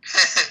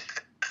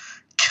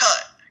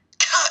 Cut!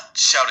 Cut!"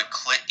 shouted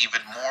Clit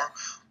even more.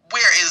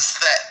 "Where is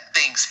that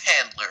thing's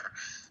handler?"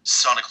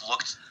 Sonic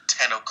looked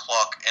 10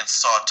 o'clock and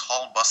saw a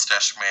tall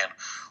mustache man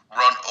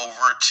run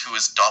over to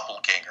his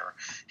doppelganger.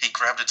 He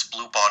grabbed its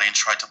blue body and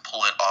tried to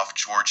pull it off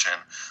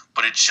Georgian,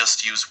 but it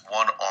just used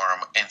one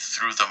arm and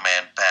threw the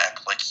man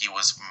back like he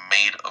was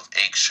made of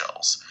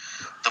eggshells.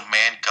 The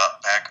man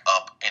got back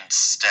up and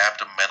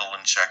stabbed a metal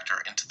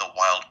injector into the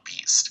wild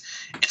beast.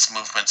 Its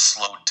movement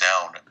slowed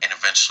down and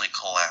eventually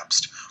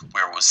collapsed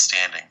where it was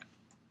standing.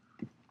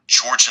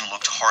 Georgian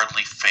looked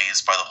hardly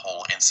fazed by the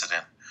whole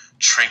incident.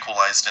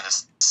 Tranquilized in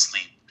his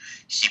sleep,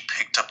 he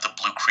picked up the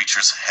blue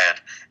creature's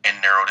head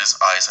and narrowed his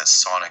eyes at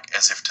Sonic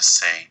as if to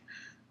say,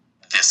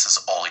 "This is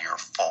all your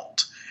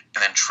fault,"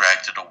 and then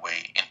dragged it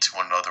away into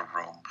another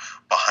room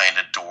behind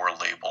a door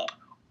labeled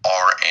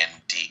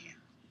R&D.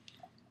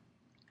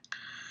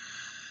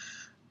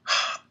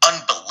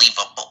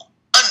 "Unbelievable,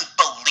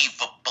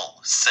 unbelievable,"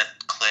 said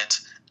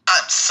Clit.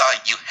 "I'm sorry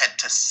you had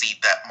to see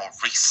that,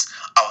 Maurice.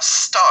 Our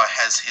star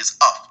has his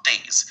off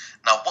days.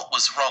 Now what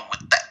was wrong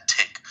with that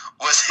tick?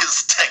 Was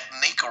his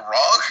technique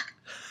wrong?"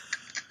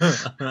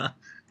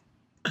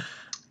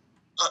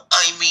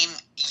 "I mean,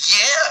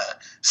 yeah,"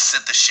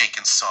 said the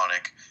shaken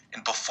Sonic,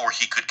 and before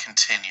he could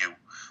continue,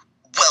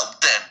 "Well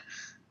then,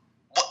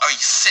 what are you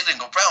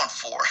sitting around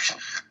for?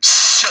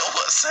 Show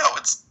us how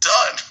it's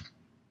done,"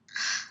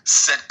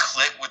 said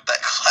Clit with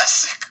that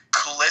classic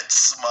Clit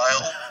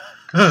smile.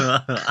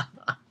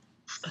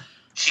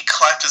 He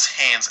clapped his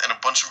hands and a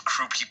bunch of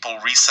crew people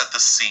reset the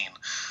scene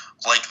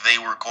like they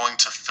were going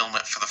to film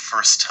it for the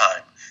first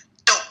time.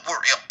 "Don't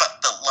worry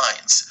about the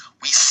lines.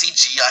 We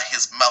CGI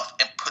his mouth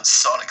and put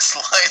Sonic's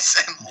lines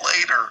in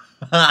later."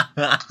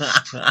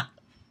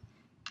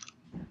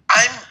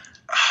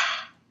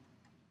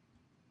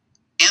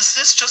 Is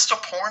this just a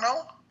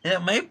porno? Yeah,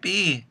 it might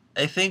be.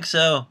 I think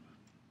so.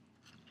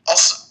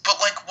 Also, but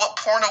like, what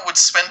porno would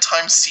spend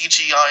time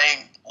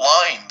CGIing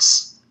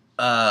lines?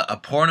 A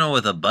porno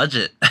with a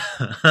budget.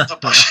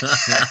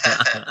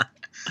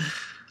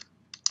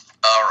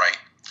 Alright.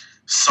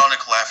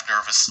 Sonic laughed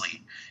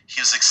nervously. He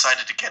was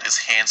excited to get his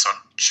hands on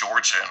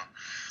Georgian,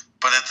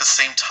 but at the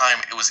same time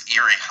it was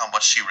eerie how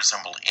much she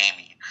resembled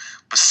Amy.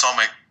 But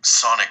Sonic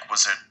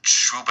was a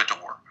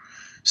troubadour,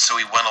 so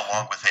he went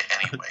along with it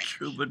anyway.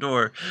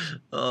 Troubadour.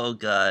 Oh,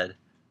 God.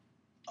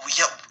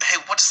 Yeah, hey,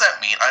 what does that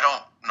mean? I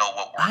don't know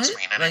what words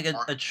mean Like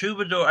anymore. a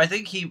troubadour. I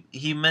think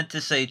he meant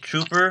to say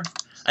trooper.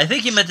 I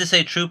think he meant to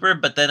say trooper,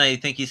 but then I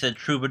think he said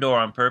troubadour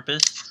on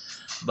purpose.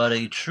 But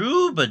a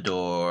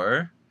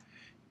troubadour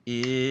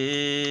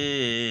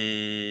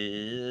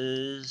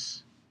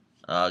is...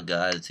 Oh,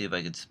 God. Let's see if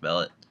I can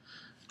spell it.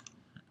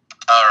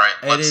 Alright,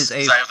 It is a I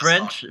have the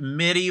French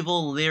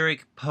medieval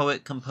lyric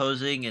poet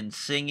composing and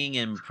singing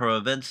in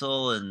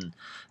Provençal in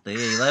the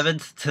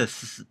 11th to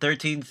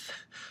 13th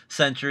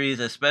centuries,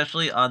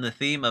 especially on the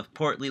theme of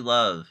courtly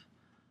love.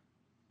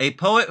 A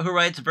poet who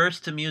writes verse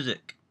to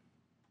music.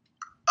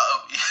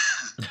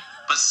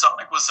 But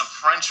Sonic was a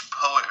French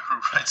poet who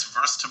writes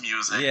verse to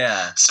music,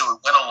 Yeah. so it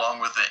went along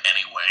with it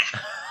anyway.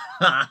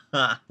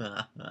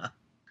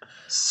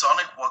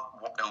 Sonic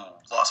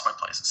lost my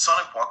place.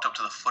 Sonic walked up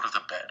to the foot of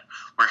the bed,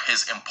 where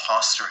his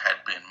imposter had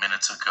been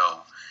minutes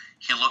ago.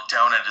 He looked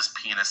down at his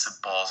penis and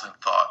balls and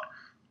thought,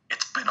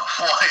 It's been a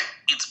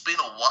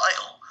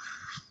while.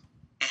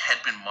 It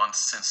had been months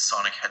since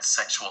Sonic had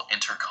sexual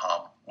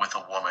intercom with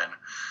a woman,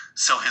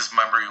 so his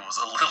memory was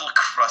a little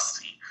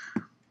crusty.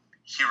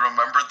 He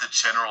remembered the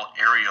general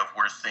area of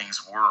where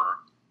things were,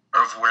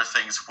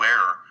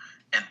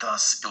 and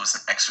thus it was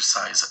an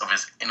exercise of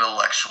his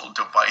intellectual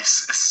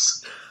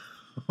devices.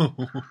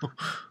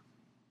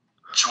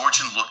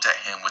 Georgian looked at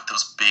him with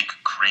those big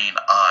green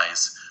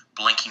eyes,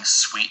 blinking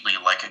sweetly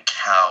like a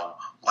cow,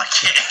 like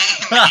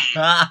Amy.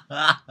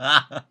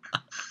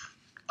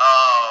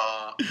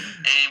 Oh,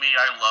 Amy,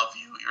 I love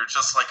you. You're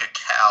just like a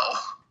cow.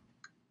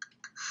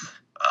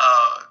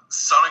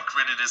 Sonic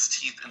gritted his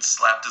teeth and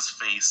slapped his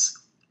face.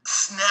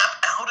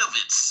 Snap out of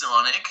it,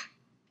 Sonic.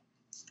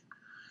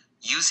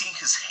 Using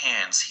his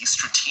hands, he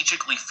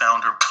strategically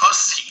found her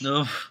pussy.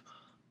 No.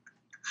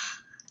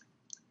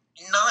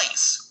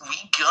 Nice, we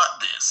got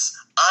this.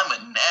 I'm a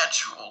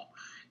natural.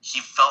 He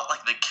felt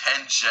like the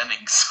Ken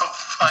Jennings of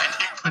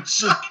finding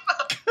vagina.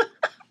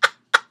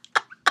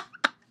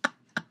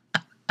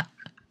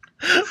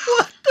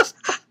 What the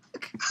fuck?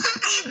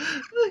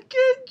 The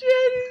Ken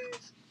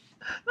Jennings.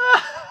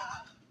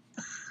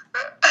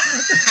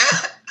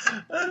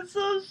 That's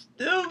so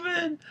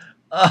stupid.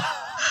 Where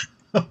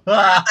did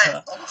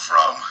that come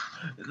from?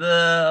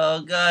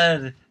 Oh,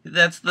 God.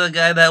 That's the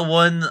guy that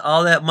won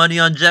all that money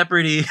on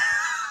Jeopardy.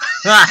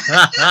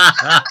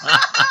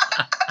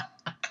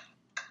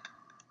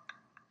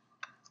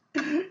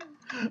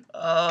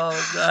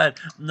 Oh god,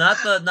 not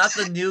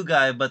the new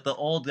guy, but the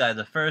old guy,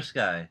 the first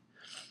guy.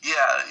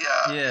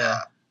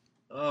 Yeah.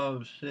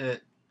 Oh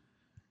shit.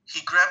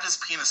 He grabbed his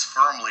penis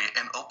firmly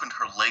and opened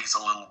her legs a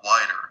little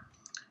wider.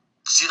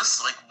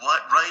 Just like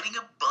riding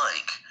a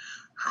bike.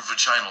 Her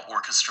vaginal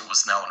orchestra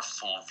was now in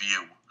full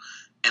view.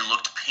 It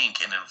looked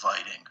pink and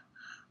inviting.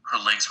 Her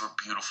legs were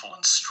beautiful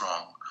and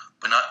strong,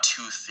 but not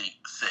too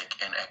thick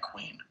and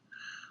equine.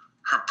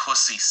 Her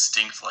pussy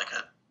stinked like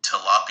a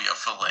tilapia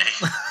fillet.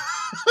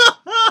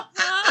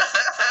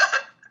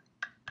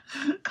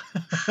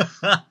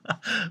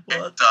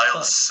 It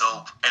dialed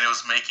soap, and it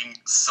was making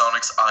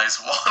Sonic's eyes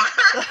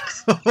water.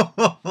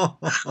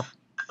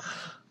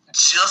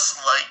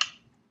 Just like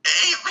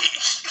Amy.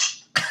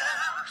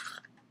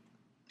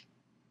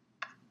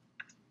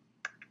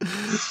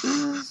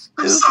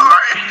 I'm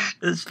sorry.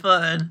 It's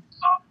fun.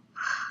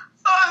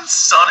 And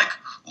Sonic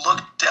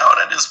looked down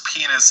at his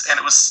penis, and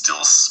it was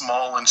still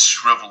small and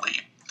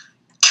shrivelly.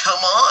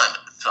 Come on,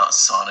 thought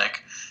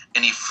Sonic,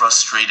 and he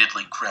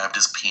frustratedly grabbed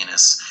his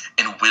penis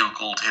and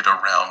wiggled it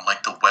around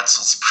like the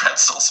Wetzel's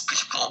Pretzels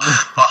people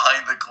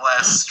behind the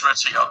glass,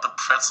 stretching out the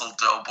pretzel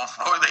dough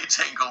before they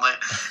tangle it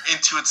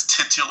into its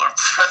titular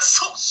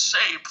pretzel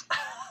shape.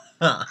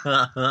 Dude,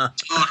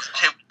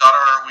 okay,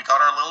 we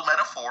got our little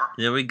metaphor.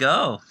 There we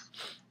go.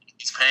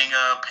 He's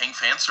paying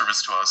fan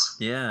service to us.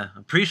 Yeah,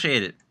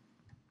 appreciate it.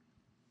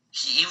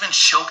 He even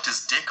choked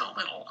his dick a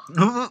little.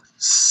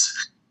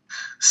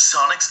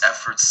 Sonic's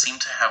efforts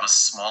seemed to have a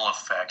small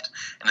effect,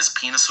 and his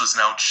penis was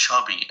now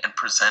chubby and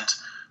present,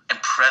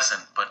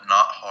 but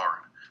not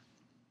hard.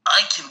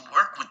 I can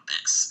work with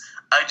this.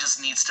 I just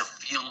needs to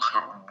feel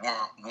her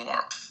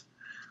warmth.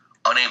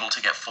 Unable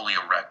to get fully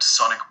erect,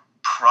 Sonic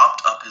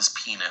propped up his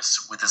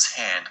penis with his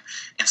hand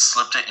and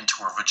slipped it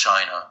into her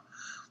vagina.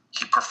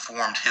 He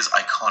performed his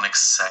iconic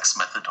sex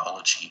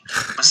methodology,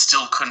 but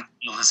still couldn't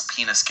feel his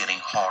penis getting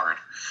hard.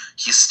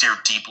 He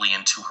stared deeply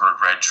into her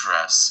red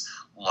dress,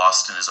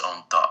 lost in his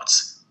own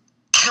thoughts.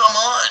 Come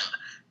on!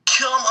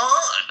 Come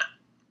on!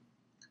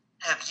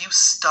 Have you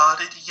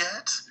started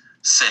yet?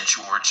 Said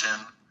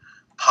Georgian,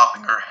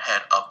 popping her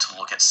head up to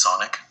look at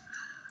Sonic.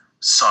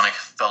 Sonic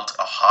felt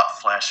a hot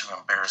flash of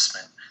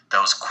embarrassment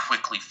that was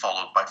quickly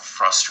followed by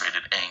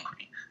frustrated anger.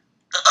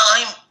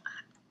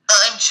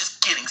 I'm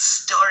just getting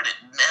started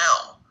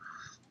now.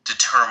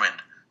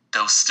 Determined,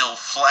 though still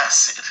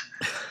flaccid,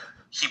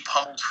 he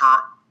pummeled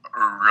her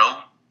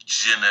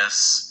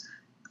erogenous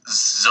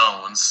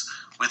zones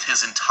with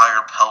his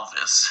entire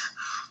pelvis.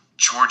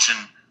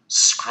 Georgian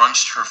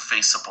scrunched her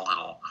face up a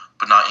little,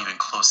 but not even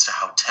close to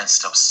how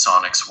tensed up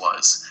Sonic's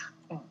was.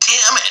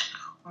 Damn it!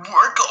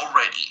 Work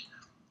already!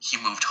 He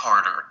moved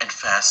harder and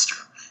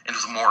faster, and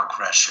with more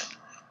aggression.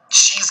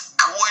 She's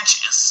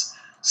gorgeous!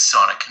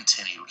 Sonic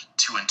continued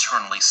to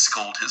internally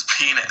scold his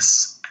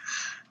penis.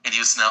 And he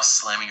was now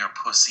slamming her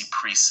pussy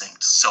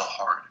precinct so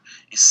hard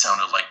it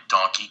sounded like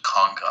Donkey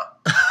Konga.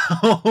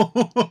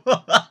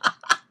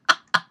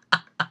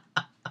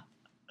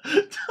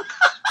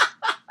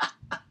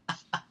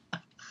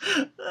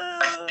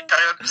 I think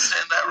I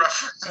understand that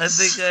reference. I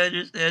think I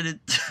understand it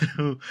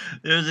too.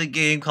 There was a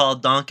game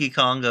called Donkey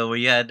Konga where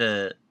you had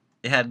to.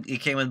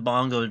 It came with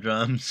bongo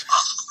drums.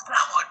 Oh,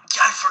 that one.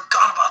 Yeah, I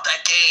forgot about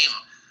that game.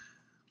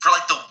 For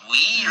like the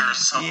Wii or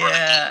something.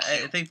 Yeah,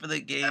 I think for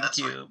the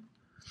GameCube.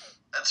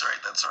 That's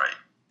right.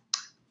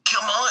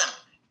 Come on.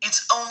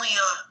 It's only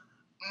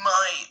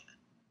my...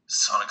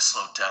 Sonic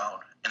slowed down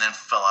and then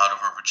fell out of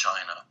her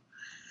vagina.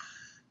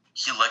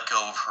 He let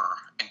go of her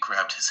and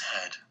grabbed his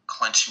head,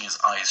 clenching his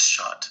eyes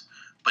shut,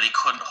 but he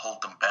couldn't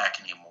hold them back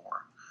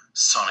anymore.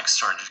 Sonic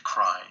started to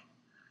cry.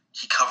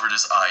 He covered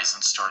his eyes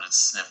and started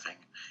sniffing,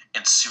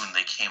 and soon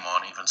they came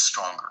on even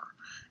stronger,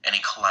 and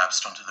he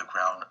collapsed onto the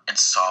ground and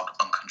sobbed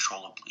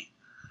uncontrollably.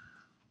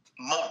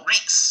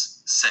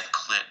 Maurice, said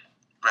Clit,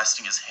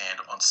 resting his hand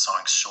on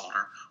Sonic's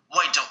shoulder,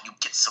 why don't you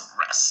get some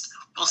rest?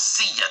 We'll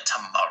see ya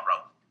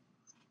tomorrow.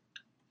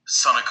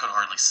 Sonic could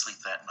hardly sleep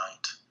that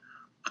night,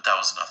 but that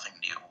was nothing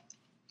new.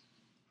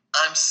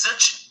 I'm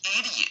such an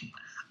idiot.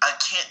 I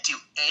can't do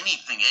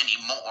anything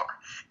anymore,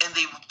 and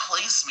they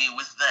replaced me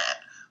with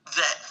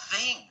that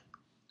thing.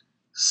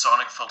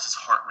 Sonic felt his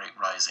heart rate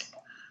rising.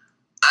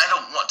 I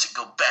don't want to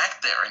go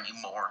back there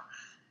anymore.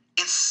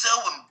 It's so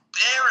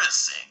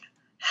embarrassing.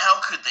 How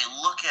could they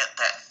look at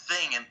that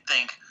thing and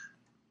think,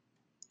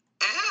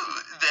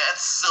 ooh,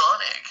 that's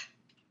Sonic.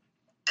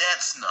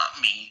 That's not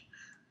me.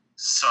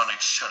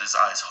 Sonic shut his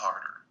eyes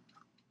harder.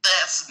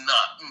 That's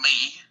not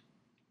me.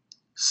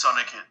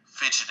 Sonic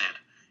fidgeted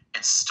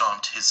and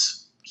stomped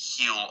his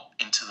heel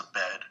into the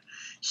bed.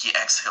 He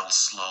exhaled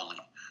slowly,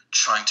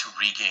 trying to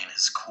regain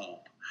his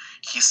cool.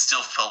 He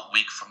still felt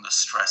weak from the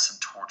stress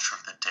and torture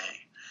of the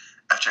day.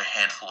 After a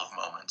handful of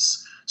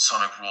moments,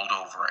 Sonic rolled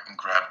over and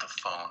grabbed the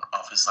phone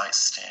off his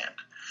nightstand.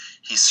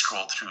 He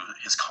scrolled through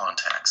his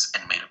contacts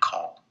and made a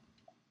call.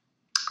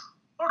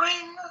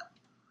 Ring,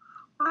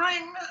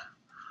 ring,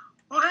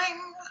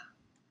 ring.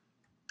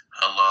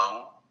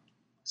 Hello?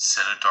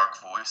 said a dark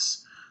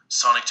voice.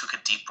 Sonic took a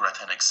deep breath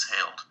and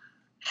exhaled.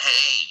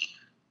 Hey,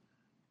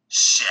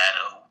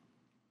 Shadow,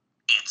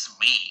 it's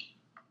me.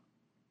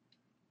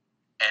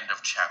 End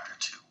of chapter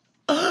 2.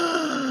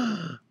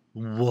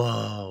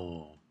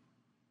 Whoa.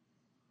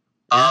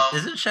 Um,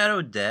 Isn't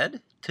Shadow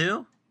dead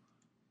too?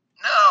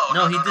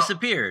 No, He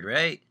disappeared,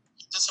 right?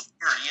 He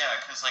disappeared, yeah,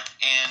 because like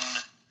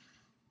in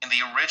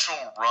the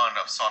original run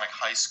of Sonic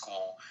High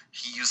School,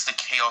 he used the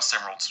Chaos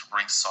Emeralds to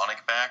bring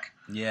Sonic back,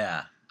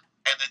 Yeah.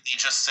 and then he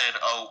just said,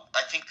 "Oh,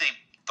 I think they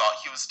thought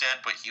he was dead,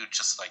 but he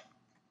just like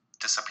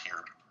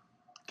disappeared."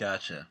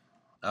 Gotcha.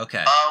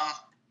 Okay.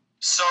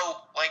 So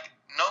like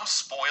no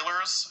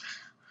spoilers,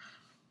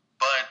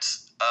 but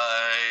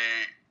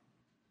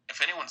if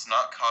anyone's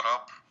not caught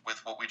up with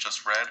what we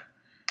just read,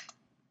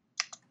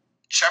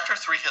 Chapter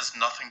 3 has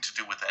nothing to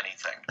do with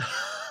anything.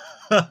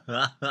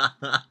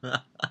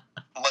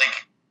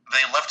 Like,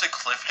 they left a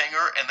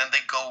cliffhanger, and then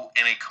they go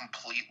in a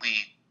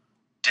completely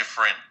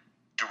different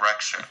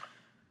direction.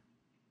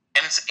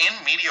 And it's in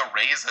media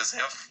res as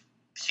if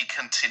he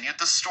continued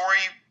the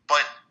story,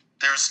 but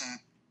there's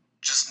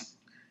just...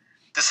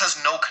 This has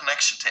no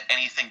connection to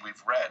anything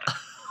we've read.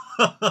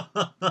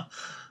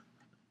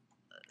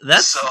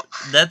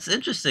 That's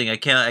interesting. I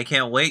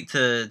can't wait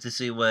to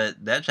see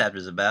what that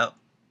chapter's about.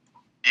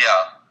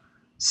 Yeah.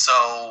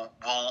 So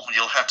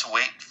you'll have to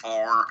wait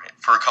for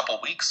a couple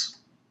weeks.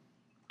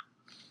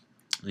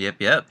 Yep.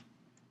 Yeah.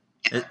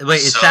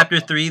 Wait, is chapter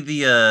 3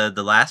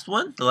 the last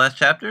one? The last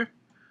chapter?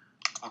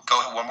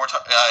 Go ahead one more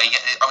time. Yeah,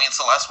 I mean, it's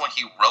the last one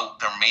he wrote.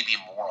 There may be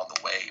more on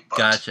the way. But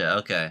Gotcha.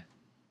 Okay.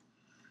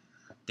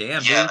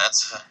 Damn, yeah, dude.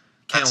 that's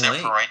Can't it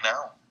wait. for right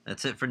now.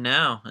 That's it for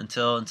now.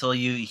 Until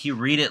you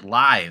read it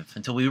live.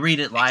 Until we read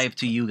it live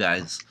to you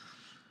guys.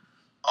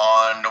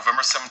 On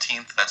November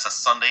 17th, that's a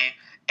Sunday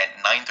at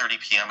 9:30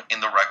 p.m. in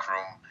the Rec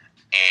Room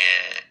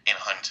in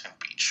Huntington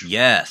Beach.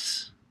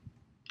 Yes.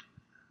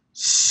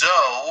 So,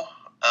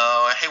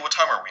 hey, what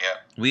time are we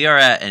at? We are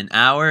at 1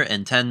 hour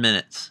and 10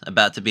 minutes.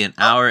 About to be 1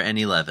 hour and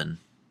 11.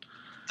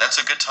 That's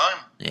a good time.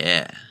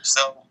 Yeah.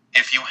 So,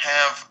 if you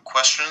have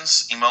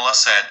questions, email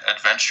us at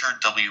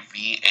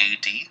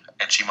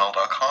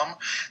adventurewvad@gmail.com.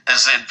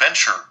 That's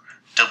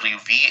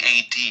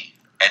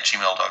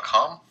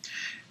adventurewvad@gmail.com.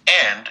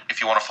 And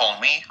if you want to follow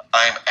me,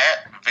 I'm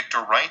at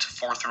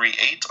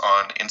VictorWright438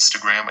 on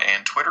Instagram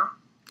and Twitter.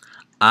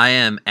 I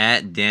am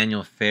at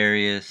Daniel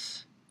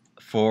Farias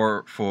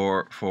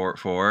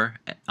 4444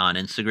 on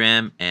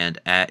Instagram and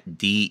at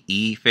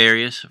DE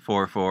Farias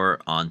 44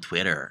 on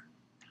Twitter.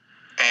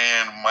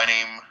 And my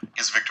name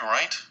is Victor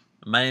Wright.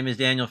 My name is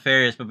Daniel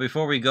Farias, but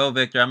before we go,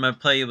 Victor, I'm going to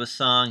play you a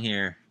song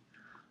here.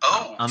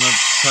 Oh. I'm going to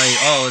play...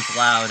 Oh, it's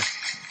loud.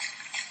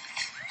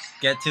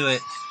 Get to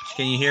it.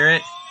 Can you hear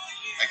it?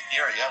 I can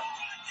hear it, yeah.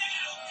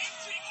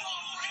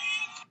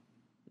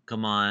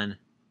 Come on.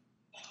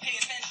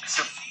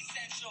 So,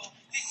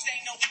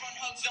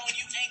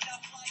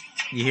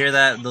 You hear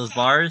that? Those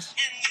bars?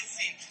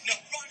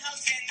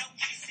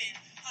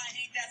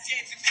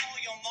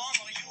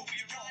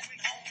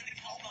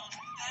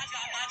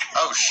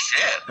 oh,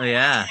 shit. Oh,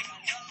 yeah.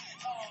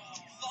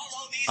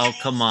 Oh,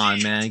 come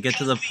on, man. Get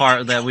to the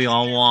part that we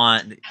all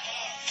want.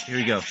 Here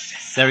we go.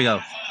 There we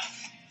go.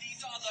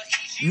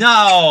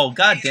 No!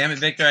 God damn it,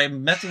 Victor.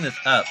 I'm messing this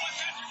up.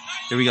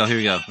 Here we go.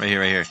 Right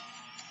here.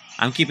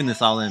 I'm keeping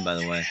this all in, by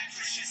the way.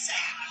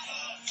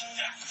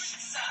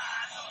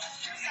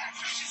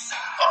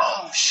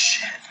 Oh,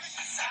 shit.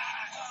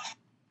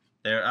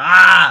 There.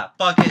 Ah!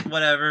 Fuck it.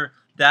 Whatever.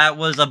 That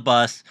was a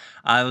bust.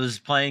 I was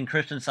playing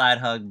Christian Side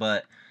Hug,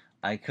 but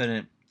I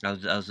couldn't. I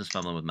was just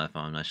fumbling with my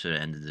phone. I should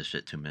have ended this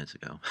shit 2 minutes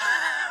ago.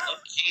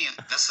 Gee,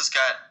 this has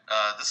got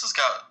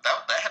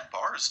that had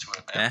bars to it,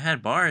 man. That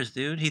had bars,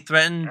 dude. He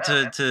threatened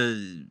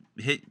to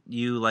hit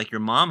you like your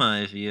mama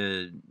if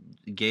you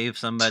gave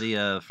somebody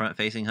a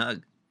front-facing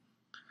hug.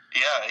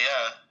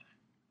 Yeah.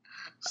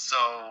 So,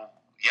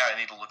 yeah, I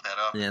need to look that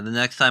up. Yeah, the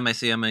next time I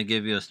see you, I'm going to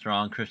give you a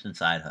strong Christian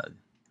Side Hug.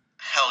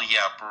 Hell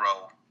yeah,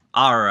 bro.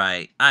 All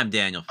right. I'm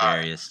Daniel All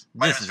right. Farias.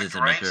 My This name is is It's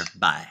Victor Wright. Adventure.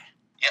 Bye.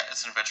 Yeah,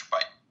 it's an adventure.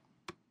 Bye.